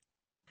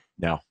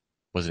no,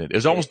 wasn't it? It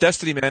was almost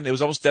destiny, man. It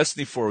was almost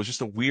destiny for her. It was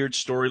just a weird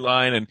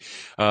storyline and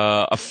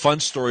a fun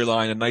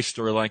storyline, a nice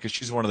storyline, because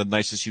she's one of the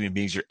nicest human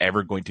beings you're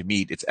ever going to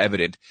meet. It's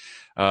evident.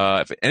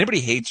 If anybody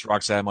hates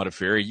Roxanne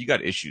Modafferi, you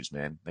got issues,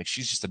 man. Like,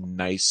 she's just a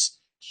nice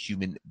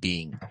human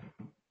being.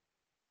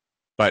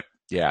 But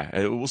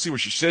yeah, we'll see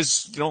what she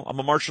says. You know, I'm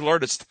a martial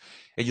artist,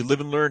 and you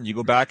live and learn. You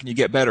go back and you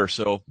get better.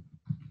 So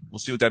we'll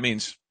see what that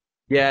means.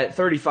 Yeah, at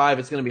 35,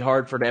 it's going to be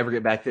hard for her to ever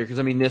get back there because,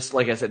 I mean, this,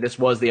 like I said, this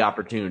was the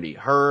opportunity.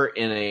 Her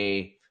in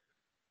a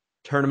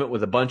tournament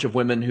with a bunch of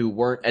women who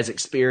weren't as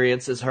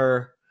experienced as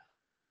her.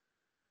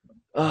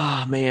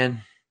 Oh,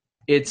 man.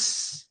 It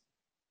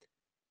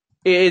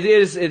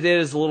is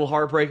a little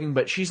heartbreaking,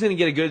 but she's going to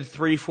get a good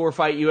 3-4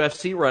 fight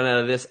UFC run out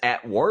of this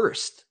at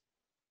worst.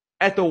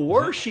 At the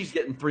worst, she's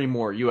getting 3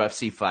 more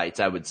UFC fights,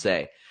 I would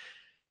say.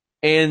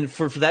 And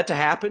for that to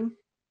happen,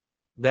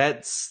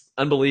 that's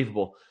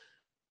unbelievable.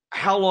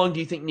 How long do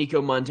you think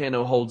Nico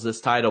Montano holds this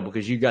title?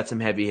 Because you've got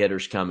some heavy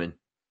hitters coming.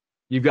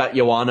 You've got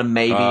Joanna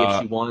maybe if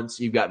she wants.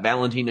 You've got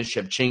Valentina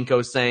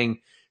Shevchenko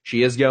saying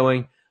she is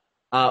going.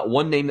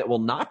 One name that will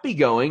not be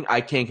going, I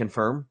can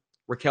confirm,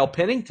 Raquel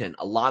Pennington.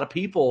 A lot of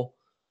people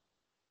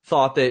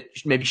thought that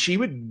maybe she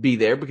would be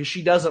there because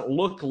she doesn't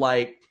look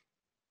like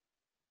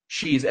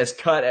she's as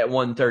cut at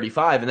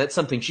 135, and that's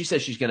something she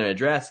says she's going to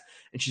address,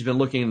 and she's been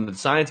looking into the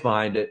science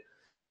behind it.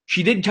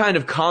 She did kind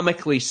of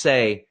comically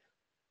say,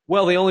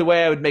 well, the only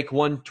way I would make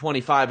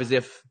 125 is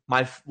if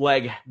my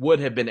leg would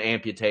have been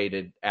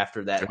amputated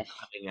after that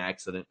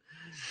accident.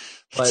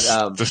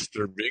 But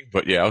disturbing,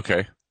 but yeah,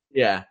 okay.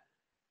 Yeah.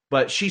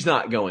 But she's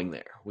not going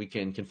there. We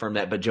can confirm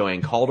that. But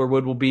Joanne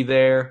Calderwood will be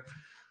there.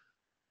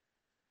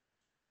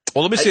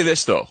 Well, let me say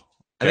this, though.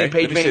 I think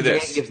Paige Van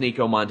Zandt gives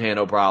Nico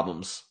Montano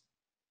problems.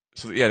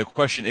 So, yeah, the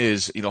question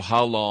is,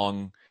 how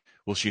long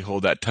will she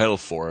hold that title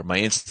for? My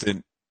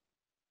instant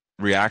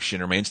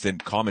reaction or my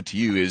instant comment to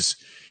you is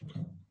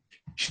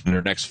in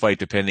her next fight,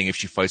 depending if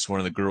she fights one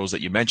of the girls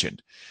that you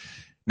mentioned.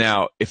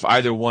 Now, if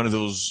either one of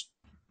those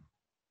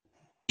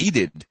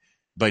aided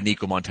by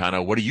Nico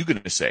Montano, what are you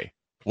going to say?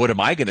 What am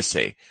I going to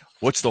say?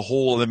 What's the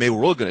whole MMA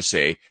world going to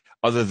say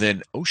other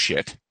than, oh,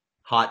 shit.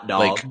 Hot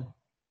dog.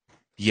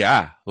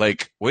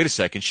 Wait a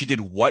second. She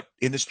did what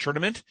in this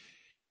tournament?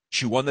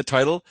 She won the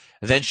title,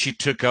 and then she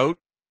took out,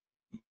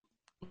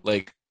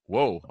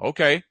 whoa,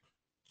 okay.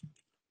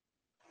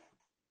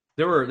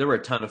 There were a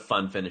ton of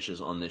fun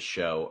finishes on this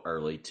show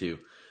early, too.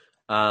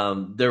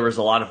 There was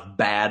a lot of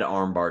bad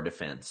armbar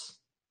defense.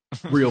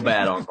 Real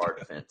bad armbar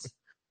defense.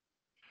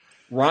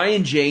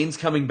 Ryan James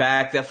coming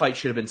back, that fight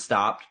should have been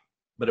stopped,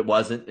 but it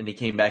wasn't, and he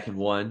came back and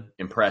won.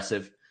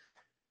 Impressive.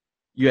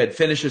 You had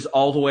finishes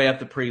all the way up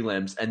the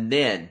prelims, and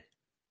then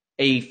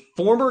a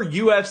former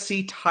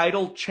UFC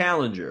title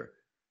challenger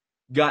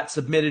got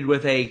submitted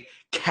with a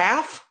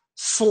calf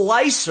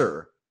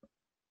slicer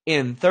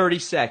in 30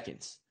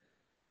 seconds.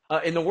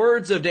 In the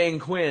words of Dan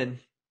Quinn,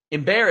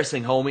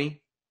 embarrassing,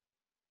 homie.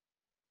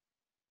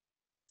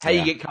 How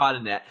you get caught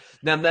in that.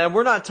 Now,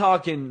 we're not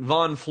talking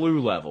Von Flue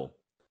level,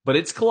 but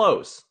it's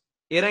close.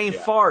 It ain't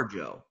far,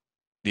 Joe.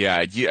 Yeah,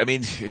 I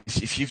mean,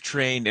 if you've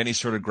trained any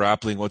sort of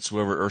grappling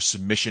whatsoever or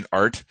submission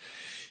art,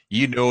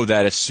 you know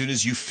that as soon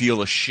as you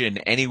feel a shin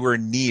anywhere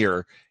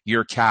near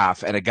your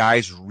calf and a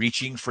guy's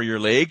reaching for your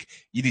leg,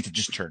 you need to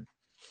just turn.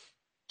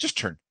 Just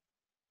turn.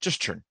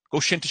 Just turn. Go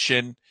shin to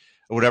shin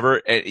or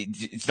whatever.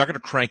 It's not going to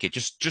crank it.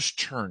 Just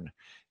turn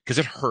because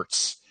it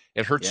hurts.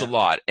 It hurts a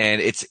lot,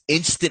 and it's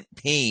instant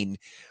pain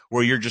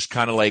where you're just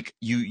kind of like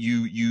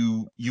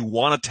you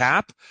want to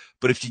tap,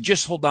 but if you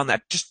just hold on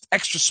that just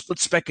extra split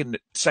second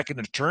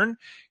to turn,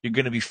 you're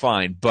going to be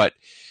fine. But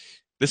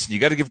listen, you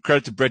got to give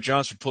credit to Brett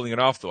Johns for pulling it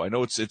off, though. I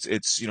know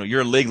it's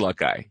you're a leg lock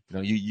guy.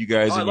 You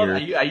guys.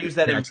 I use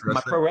that in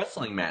my pro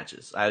wrestling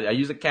matches. I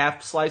use a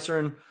calf slicer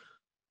in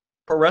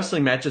pro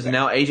wrestling matches, and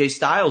now AJ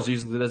Styles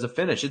uses it as a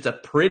finish. It's a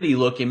pretty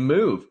looking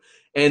move,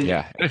 and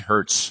it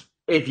hurts.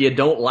 If you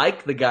don't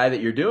like the guy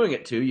that you're doing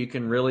it to, you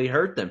can really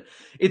hurt them.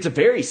 It's a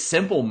very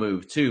simple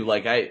move, too.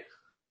 Like,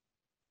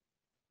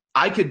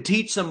 I could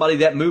teach somebody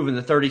that move in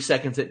the 30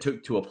 seconds it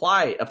took to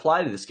apply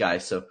to this guy.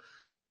 So,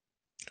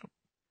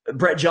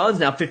 Brett Johns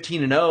now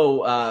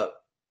 15-0,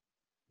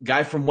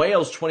 guy from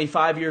Wales,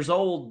 25 years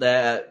old.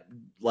 That,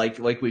 like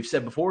we've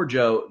said before,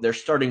 Joe, they're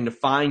starting to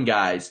find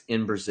guys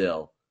in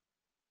Brazil,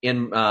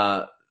 in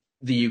the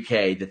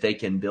UK that they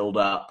can build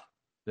up,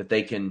 that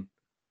they can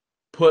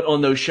put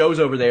on those shows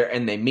over there,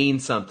 and they mean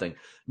something.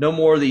 No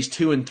more of these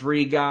 2 and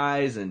 3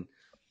 guys and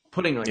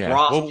putting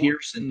Ross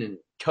Pearson and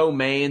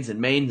co-mains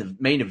and main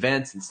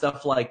events and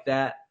stuff like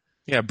that.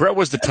 Yeah, Brett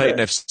was the Titan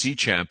FC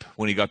champ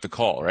when he got the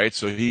call, right?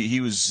 So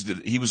he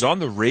was on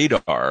the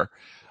radar,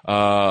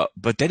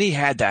 but then he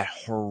had that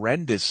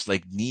horrendous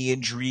knee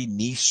injury,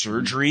 knee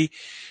surgery.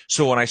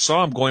 So when I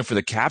saw him going for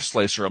the calf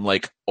slicer, I'm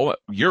like, oh,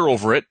 you're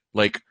over it.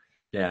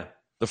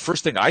 the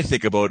first thing I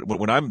think about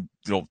when I'm,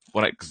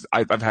 cause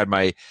I've had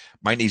my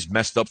knees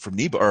messed up from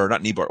knee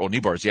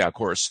bars. Yeah, of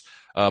course.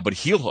 But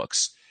heel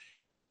hooks.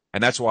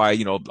 And that's why,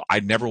 I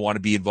never want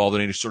to be involved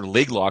in any sort of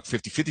leg lock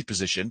 50-50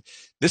 position.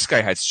 This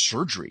guy had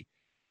surgery.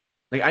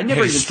 Like, I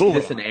never even see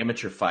this in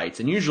amateur fights.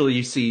 And usually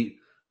you see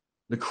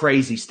the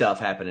crazy stuff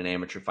happen in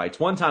amateur fights.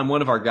 One time,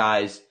 one of our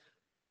guys,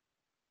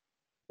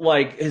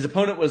 like, his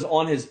opponent was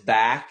on his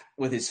back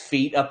with his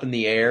feet up in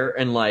the air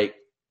and, like,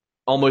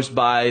 almost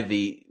by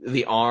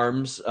the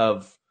arms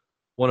of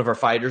one of our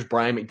fighters,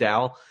 Brian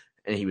McDowell,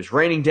 and he was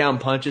raining down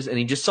punches, and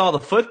he just saw the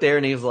foot there,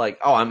 and he was like,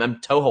 oh,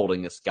 I'm toe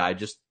holding this guy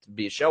just to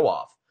be a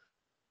show-off.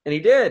 And he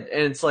did,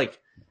 and it's like,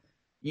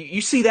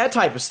 you see that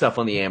type of stuff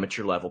on the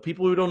amateur level.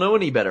 People who don't know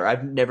any better.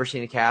 I've never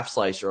seen a calf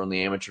slicer on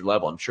the amateur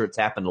level. I'm sure it's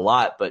happened a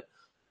lot, but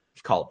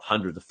I've called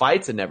hundreds of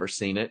fights and never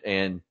seen it.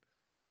 And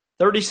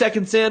 30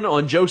 seconds in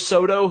on Joe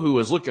Soto, who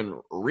was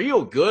looking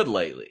real good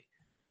lately.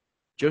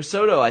 Joe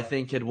Soto, I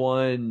think, had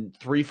won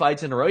 3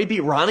 fights in a row. He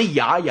beat Ronnie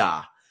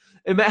Yahya.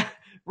 And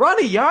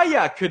Ronnie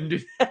Yahya couldn't do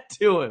that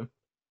to him.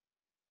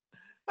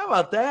 How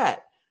about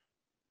that?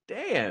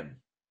 Damn.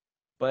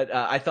 But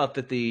I thought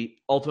that the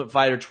Ultimate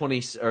Fighter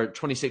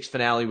 26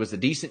 finale was a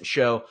decent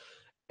show,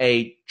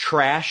 a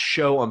trash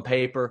show on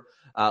paper.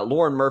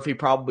 Lauren Murphy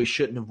probably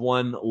shouldn't have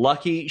won.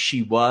 Lucky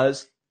she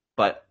was,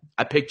 but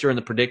I picked her in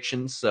the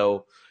predictions,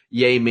 so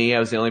yay me.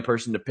 I was the only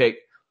person to pick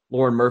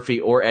Lauren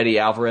Murphy or Eddie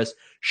Alvarez.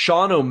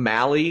 Sean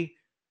O'Malley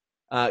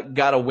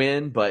got a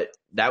win, but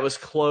that was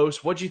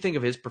close. What did you think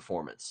of his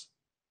performance?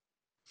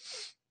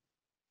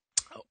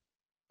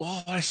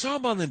 Well, I saw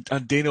him on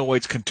Dana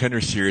White's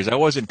Contender Series. I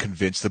wasn't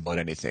convinced about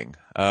anything.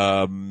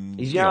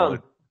 He's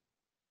young.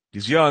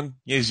 He's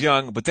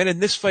young. But then in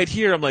this fight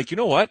here, I'm like, you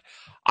know what?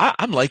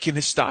 I'm liking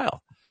his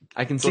style.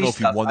 I can don't know if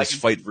he won this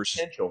fight versus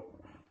potential,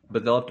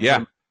 but they'll have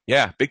to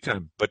yeah, big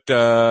time. But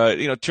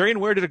Terrion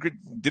Ware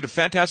did a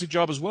fantastic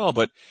job as well.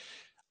 But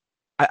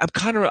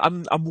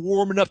I'm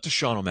warming up to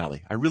Sean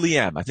O'Malley. I really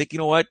am. I think, you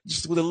know what?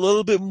 Just with a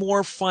little bit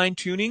more fine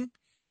tuning,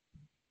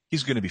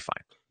 he's going to be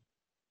fine.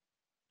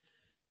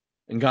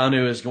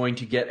 Ngannou is going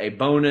to get a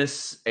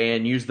bonus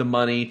and use the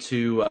money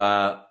to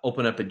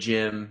open up a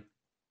gym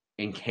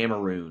in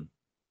Cameroon.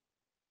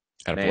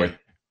 Attaboy.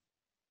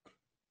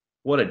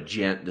 What a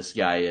gent this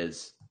guy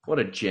is. What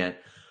a gent.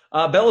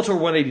 Bellator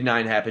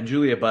 189 happened.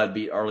 Julia Budd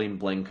beat Arlene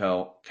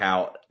Blencow.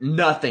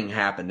 Nothing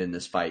happened in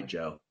this fight,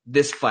 Joe.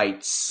 This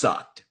fight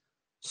sucked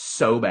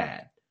so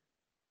bad.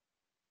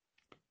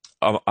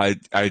 I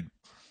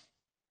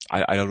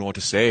don't know what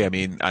to say. I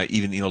mean,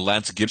 even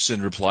Lance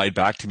Gibson replied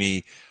back to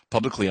me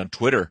publicly on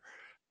Twitter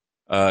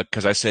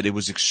because I said it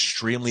was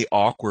extremely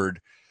awkward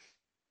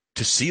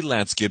to see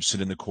Lance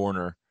Gibson in the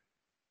corner.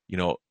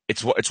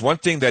 It's one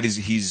thing that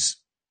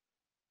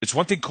it's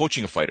one thing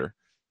coaching a fighter.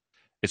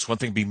 It's one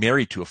thing being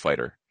married to a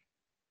fighter.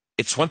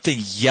 It's one thing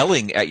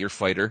yelling at your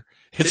fighter.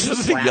 It's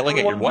another thing yelling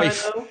at your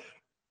wife.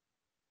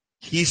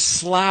 He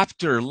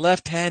slapped her,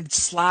 left hand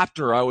slapped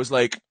her. I was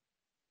like,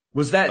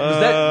 was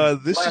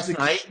that this last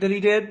night that he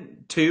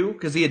did too?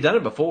 Because he had done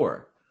it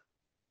before.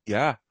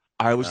 Yeah,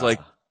 I was like,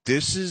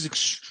 this is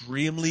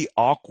extremely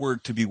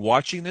awkward to be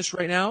watching this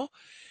right now.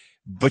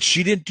 But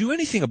she didn't do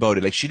anything about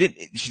it. Like she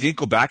didn't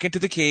go back into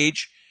the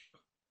cage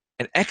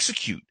and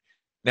execute.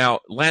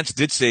 Now, Lance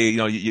did say,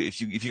 if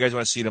you guys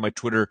want to see it on my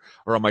Twitter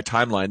or on my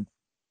timeline,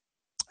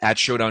 at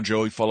Showdown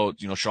Joe, you follow,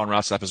 Sean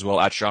Rossap as well,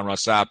 at Sean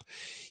Rossap.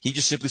 He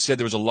just simply said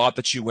there was a lot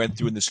that she went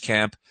through in this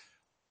camp.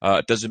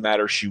 It doesn't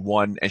matter. She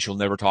won and she'll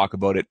never talk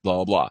about it,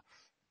 blah, blah, blah.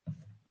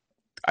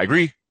 I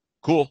agree.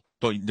 Cool.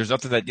 There's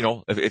nothing that,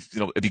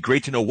 it'd be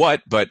great to know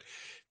what, but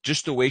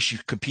just the way she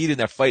competed in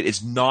that fight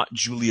is not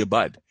Julia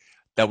Budd.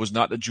 That was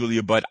not the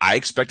Julia Budd I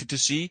expected to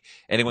see.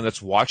 Anyone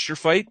that's watched her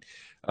fight,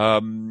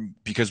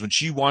 because when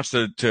she wants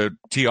to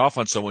tee off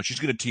on someone, she's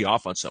going to tee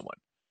off on someone.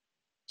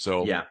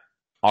 So yeah,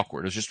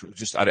 awkward. It's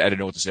just I didn't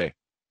know what to say.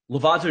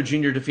 Lovato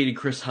Jr. defeated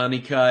Chris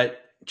Honeycutt.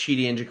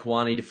 Chidi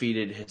Njokuani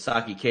defeated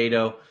Hisaki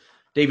Kato.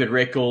 David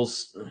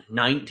Rickles,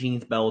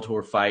 19th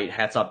Bellator fight.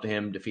 Hats off to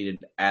him. Defeated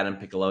Adam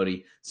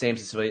Piccolotti.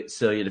 Samson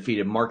Celia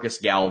defeated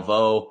Marcus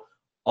Galvo.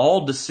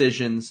 All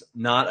decisions,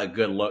 not a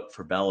good look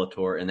for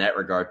Bellator in that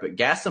regard. But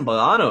Gaston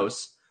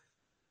Bolanos,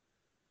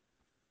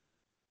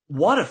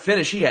 what a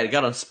finish he had. He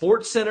got on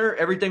SportsCenter,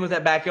 everything with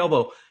that back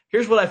elbow.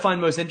 Here's what I find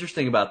most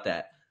interesting about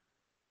that.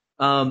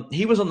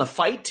 He was on the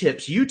Fight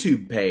Tips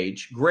YouTube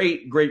page.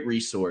 Great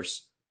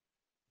resource.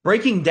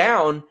 Breaking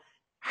down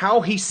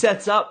how he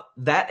sets up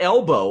that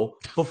elbow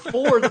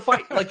before the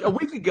fight, like a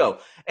week ago.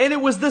 And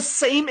it was the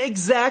same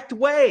exact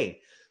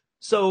way.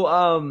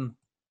 So,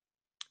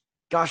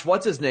 gosh,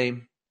 what's his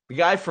name? The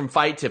guy from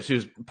Fight Tips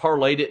who's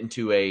parlayed it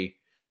into a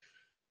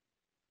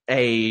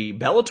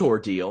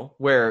Bellator deal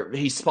where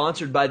he's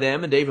sponsored by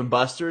them and Dave &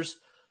 Buster's.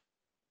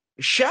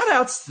 Shout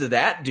outs to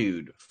that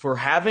dude for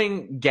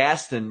having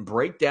Gaston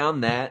break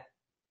down that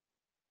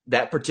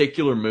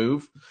particular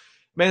move.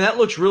 Man, that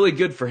looks really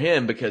good for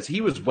him because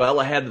he was well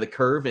ahead of the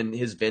curve in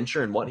his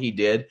venture and what he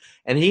did.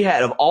 And he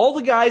had, of all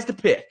the guys to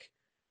pick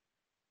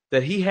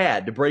that he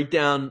had to break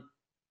down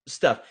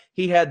stuff.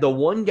 He had the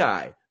one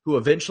guy who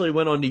eventually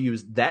went on to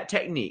use that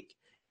technique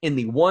in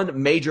the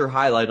one major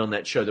highlight on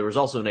that show. There was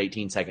also an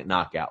 18-second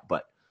knockout,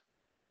 but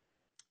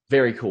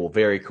very cool,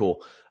 very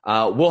cool.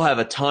 We'll have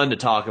a ton to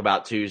talk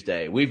about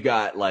Tuesday. We've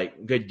got,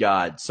 like, good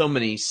God, so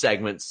many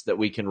segments that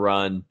we can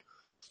run.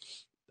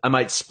 I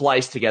might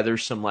splice together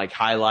some, like,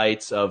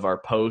 highlights of our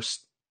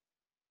post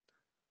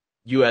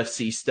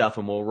UFC stuff,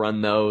 and we'll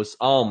run those.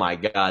 Oh, my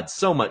God,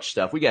 so much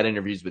stuff. We got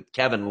interviews with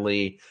Kevin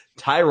Lee,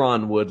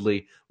 Tyron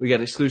Woodley. We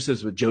got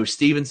exclusives with Joe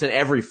Stevenson,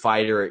 every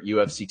fighter at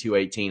UFC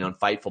 218 on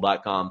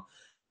Fightful.com.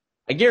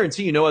 I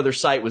guarantee you no other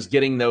site was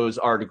getting those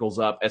articles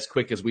up as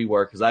quick as we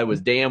were, because I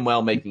was damn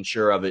well making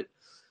sure of it.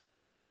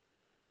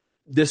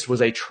 This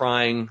was a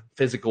trying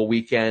physical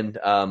weekend.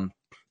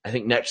 I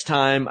think next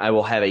time I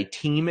will have a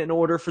team in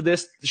order for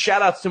this.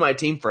 Shout-outs to my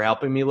team for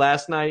helping me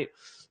last night,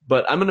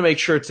 but I'm going to make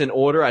sure it's in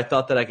order. I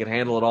thought that I could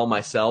handle it all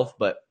myself,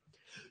 but,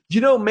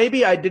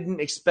 maybe I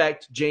didn't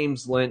expect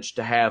James Lynch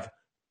to have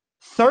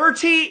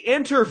 30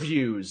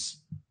 interviews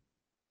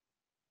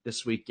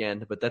this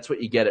weekend, but that's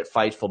what you get at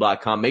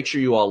Fightful.com. Make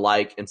sure you all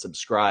like and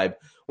subscribe.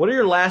 What are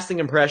your lasting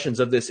impressions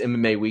of this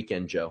MMA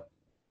weekend, Joe?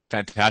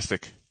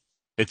 Fantastic.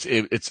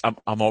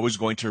 I'm always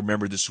going to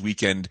remember this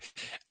weekend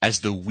as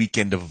the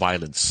weekend of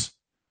violence.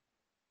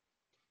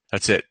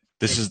 That's it.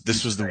 This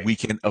was the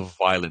weekend of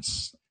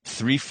violence.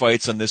 3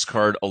 fights on this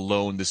card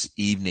alone this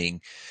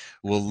evening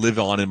will live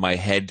on in my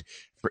head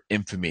for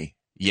infamy.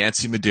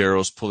 Yancy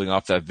Medeiros pulling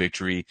off that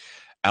victory.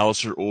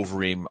 Alistair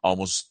Overeem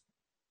almost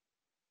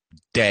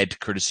dead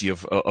courtesy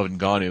of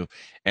Ngannou.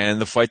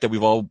 And the fight that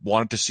we've all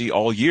wanted to see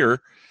all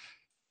year.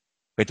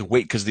 We had to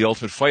wait because the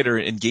Ultimate Fighter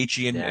and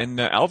Gaethje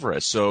and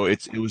Alvarez. So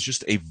it was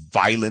just a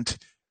violent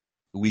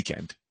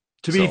weekend.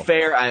 To be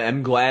fair,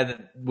 I'm glad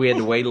that we had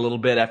to wait a little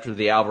bit after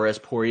the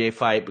Alvarez-Poirier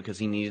fight because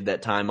he needed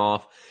that time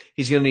off.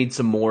 He's going to need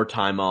some more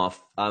time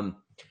off.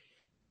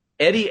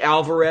 Eddie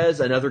Alvarez,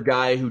 another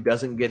guy who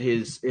doesn't get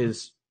his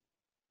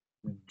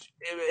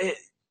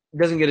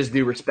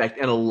due respect,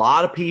 and a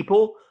lot of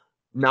people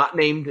not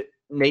named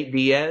Nate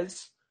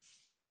Diaz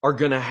are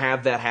going to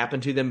have that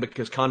happen to them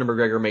because Conor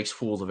McGregor makes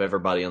fools of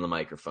everybody on the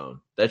microphone.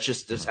 That's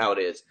just how it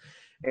is.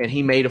 And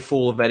he made a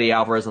fool of Eddie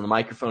Alvarez on the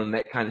microphone, and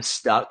that kind of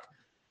stuck.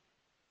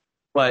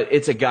 But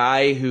it's a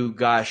guy who,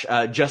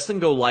 Justin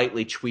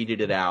Golightly tweeted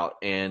it out,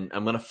 and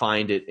I'm going to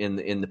find it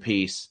in the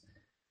piece.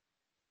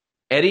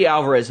 Eddie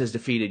Alvarez has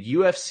defeated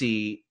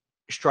UFC,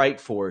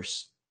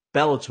 Strikeforce,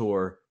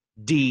 Bellator,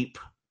 Deep,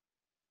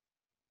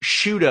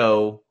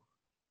 Shudo,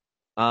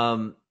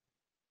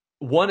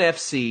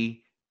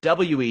 1FC,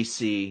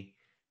 WEC,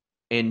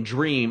 and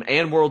Dream,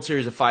 and World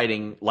Series of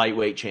Fighting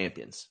lightweight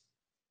champions.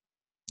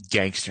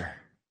 Gangster.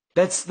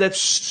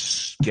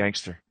 That's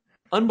gangster.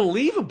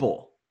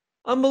 Unbelievable,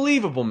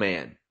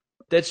 man.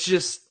 That's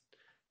just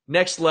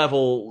next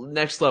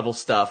level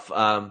stuff.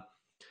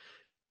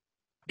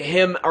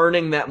 Him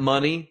earning that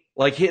money,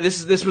 like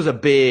this was a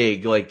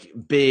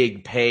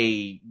big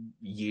pay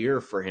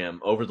year for him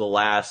over the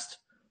last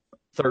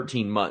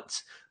 13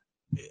 months.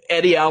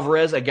 Eddie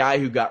Alvarez, a guy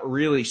who got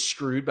really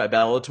screwed by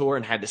Bellator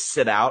and had to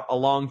sit out a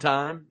long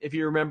time, if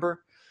you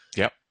remember.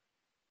 Yep.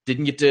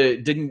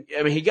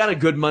 He got a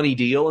good money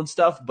deal and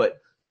stuff, but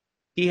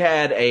he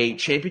had a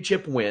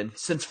championship win.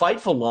 Since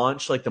Fightful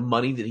launched, like, the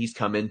money that he's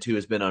come into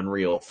has been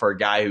unreal for a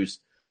guy who's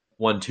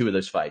won 2 of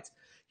those fights.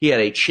 He had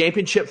a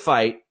championship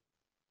fight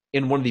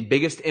in one of the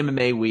biggest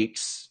MMA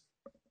weeks,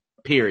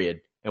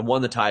 period, and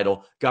won the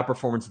title, got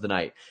performance of the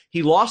night.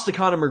 He lost to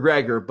Conor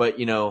McGregor, but,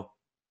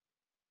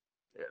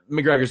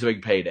 McGregor's a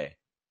big payday.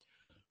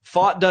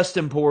 Fought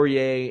Dustin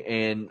Poirier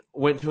and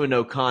went to a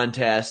no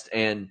contest,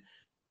 and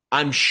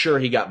I'm sure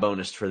he got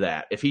bonused for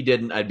that. If he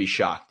didn't, I'd be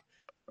shocked.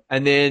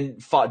 And then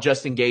fought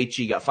Justin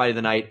Gaethje, got fight of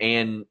the night,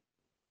 and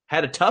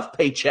had a tough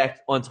paycheck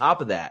on top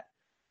of that.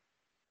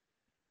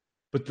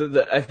 But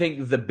I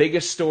think the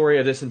biggest story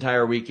of this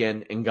entire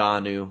weekend,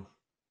 Ngannou,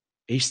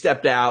 he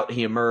stepped out,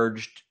 he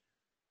emerged.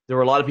 There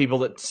were a lot of people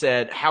that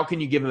said, how can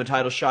you give him a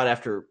title shot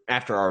after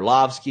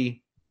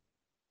Arlovsky?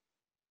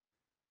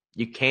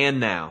 You can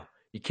now.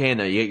 You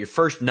get your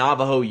first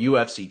Navajo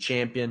UFC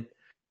champion.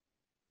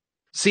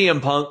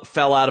 CM Punk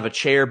fell out of a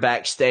chair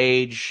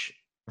backstage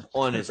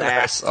on his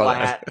ass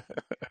flat.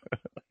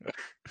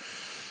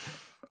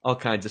 All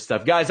kinds of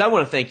stuff. Guys, I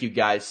want to thank you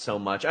guys so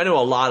much. I know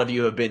a lot of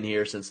you have been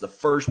here since the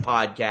first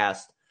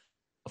podcast,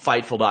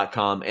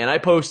 Fightful.com, and I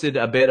posted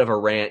a bit of a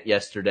rant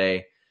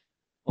yesterday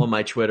on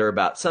my Twitter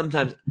about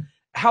sometimes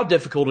how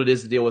difficult it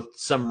is to deal with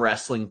some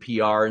wrestling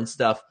PR and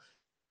stuff.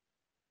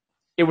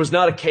 It was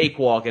not a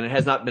cakewalk, and it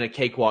has not been a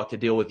cakewalk to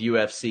deal with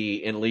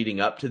UFC in leading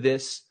up to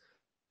this.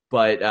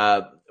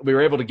 But we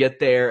were able to get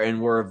there,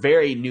 and we're a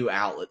very new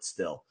outlet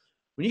still.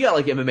 When you got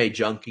like MMA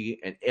Junkie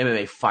and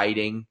MMA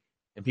Fighting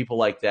and people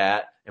like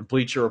that and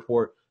Bleacher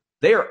Report,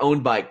 they are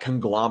owned by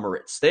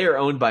conglomerates. They are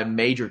owned by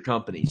major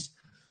companies.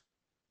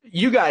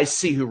 You guys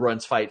see who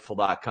runs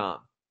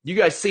Fightful.com. You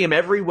guys see him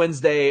every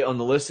Wednesday on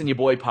the Listen Ya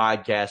Boy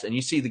podcast, and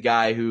you see the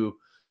guy who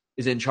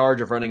is in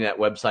charge of running that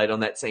website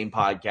on that same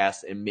podcast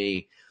and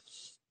me.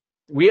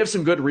 we have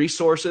some good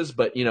resources,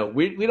 but, you know,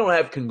 we don't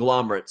have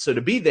conglomerates. So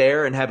to be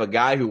there and have a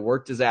guy who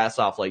worked his ass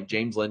off like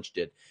James Lynch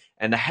did,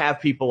 and to have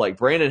people like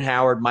Brandon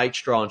Howard, Mike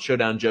Straw, and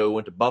Showdown Joe who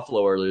went to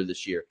Buffalo earlier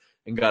this year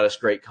and got us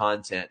great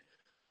content.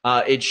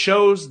 It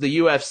shows the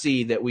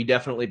UFC that we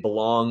definitely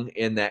belong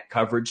in that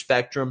coverage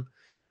spectrum.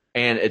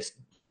 And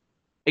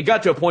it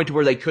got to a point to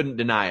where they couldn't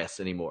deny us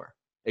anymore.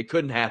 It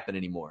couldn't happen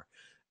anymore.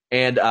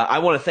 And I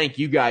want to thank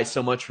you guys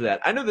so much for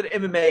that. I know that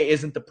MMA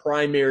isn't the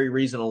primary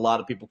reason a lot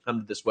of people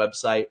come to this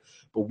website,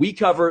 but we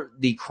cover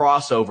the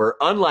crossover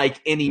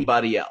unlike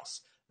anybody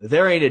else.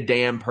 There ain't a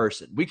damn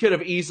person. We could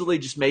have easily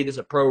just made this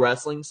a pro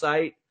wrestling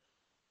site.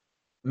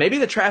 Maybe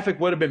the traffic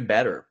would have been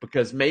better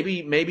because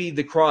maybe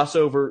the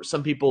crossover,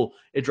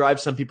 it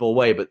drives some people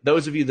away. But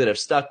those of you that have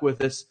stuck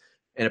with us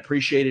and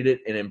appreciated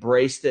it and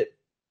embraced it,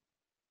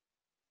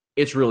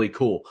 it's really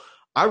cool.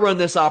 I run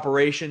this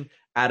operation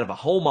out of a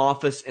home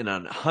office in a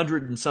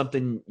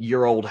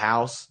 100-and-something-year-old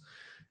house,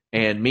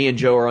 and me and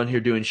Joe are on here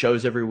doing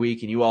shows every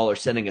week, and you all are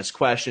sending us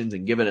questions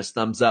and giving us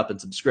thumbs up and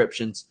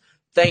subscriptions.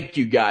 Thank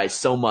you guys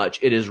so much.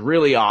 It is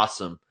really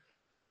awesome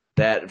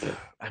that,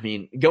 I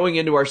mean, going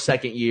into our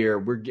second year,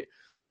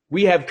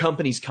 we have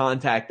companies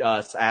contact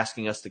us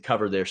asking us to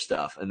cover their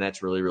stuff, and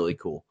that's really, really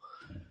cool.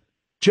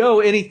 Joe,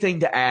 anything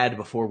to add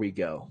before we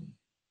go?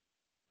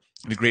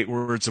 The great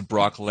words of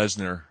Brock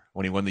Lesnar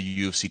when he won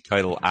the UFC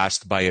title,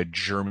 asked by a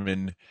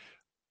German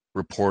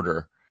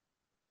reporter,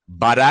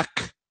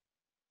 Barak,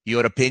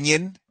 your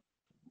opinion?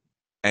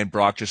 And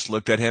Brock just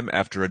looked at him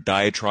after a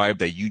diatribe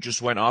that you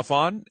just went off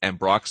on, and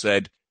Brock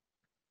said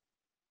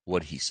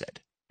what he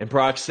said. And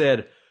Brock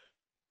said,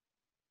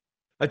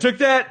 I took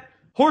that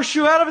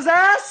horseshoe out of his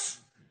ass,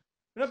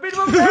 and I beat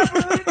him up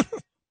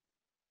with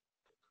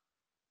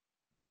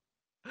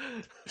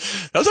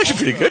That was actually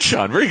pretty good,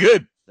 Sean. Very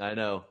good. I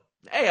know.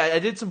 Hey, I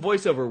did some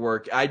voiceover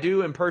work. I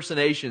do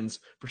impersonations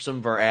for some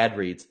of our ad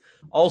reads.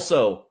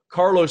 Also,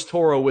 Carlos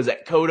Toro was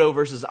at Cotto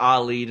versus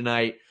Ali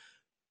tonight.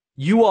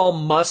 You all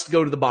must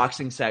go to the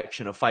boxing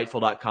section of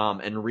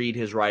Fightful.com and read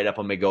his write-up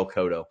on Miguel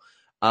Cotto.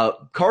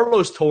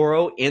 Carlos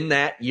Toro, in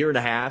that year and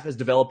a half, has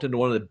developed into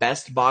one of the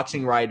best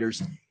boxing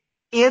writers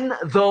in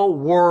the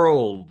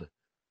world.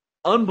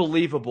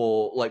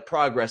 Unbelievable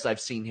progress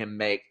I've seen him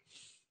make.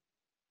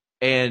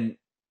 And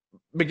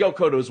Miguel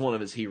Cotto is one of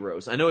his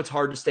heroes. I know it's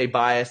hard to stay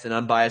biased and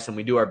unbiased, and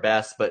we do our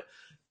best, but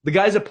the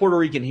guy's a Puerto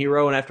Rican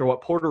hero, and after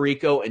what Puerto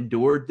Rico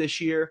endured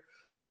this year,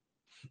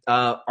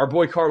 our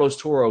boy Carlos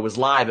Toro was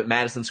live at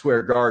Madison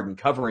Square Garden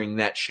covering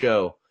that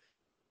show.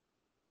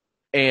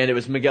 And it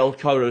was Miguel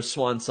Cotto's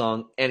swan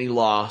song, and he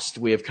lost.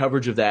 We have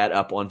coverage of that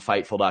up on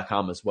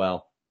Fightful.com as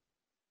well.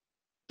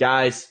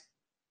 Guys,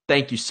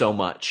 thank you so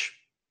much.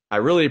 I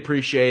really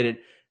appreciate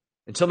it.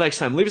 Until next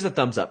time, leave us a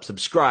thumbs up,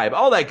 subscribe,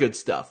 all that good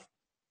stuff.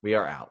 We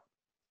are out.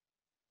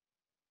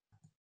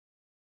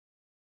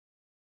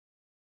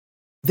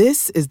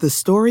 This is the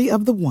story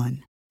of the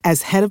one.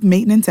 As head of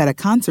maintenance at a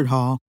concert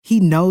hall,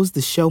 he knows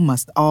the show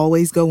must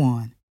always go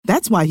on.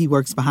 That's why he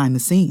works behind the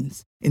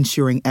scenes,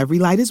 ensuring every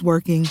light is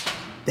working,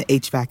 the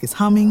HVAC is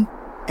humming,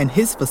 and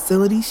his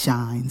facility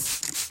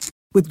shines.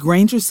 With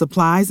Grainger's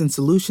supplies and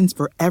solutions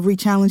for every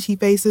challenge he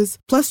faces,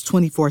 plus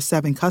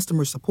 24/7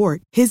 customer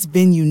support, his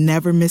venue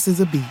never misses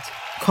a beat.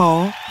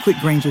 Call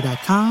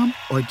quickgrainger.com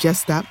or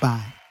just stop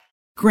by.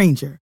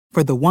 Grainger,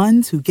 for the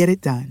ones who get it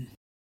done.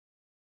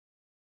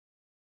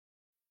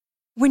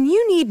 When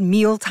you need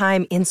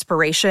mealtime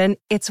inspiration,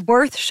 it's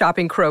worth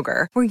shopping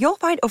Kroger, where you'll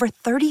find over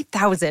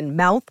 30,000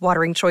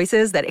 mouth-watering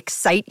choices that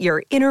excite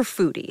your inner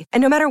foodie.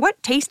 And no matter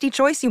what tasty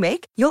choice you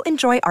make, you'll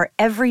enjoy our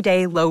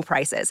everyday low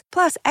prices,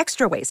 plus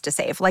extra ways to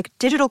save, like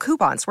digital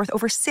coupons worth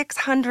over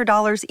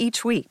 $600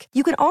 each week.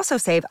 You can also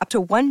save up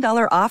to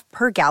 $1 off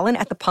per gallon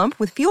at the pump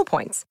with fuel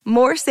points.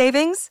 More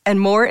savings and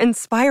more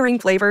inspiring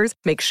flavors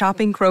make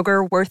shopping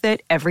Kroger worth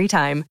it every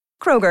time.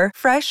 Kroger,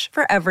 fresh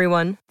for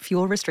everyone.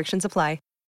 Fuel restrictions apply.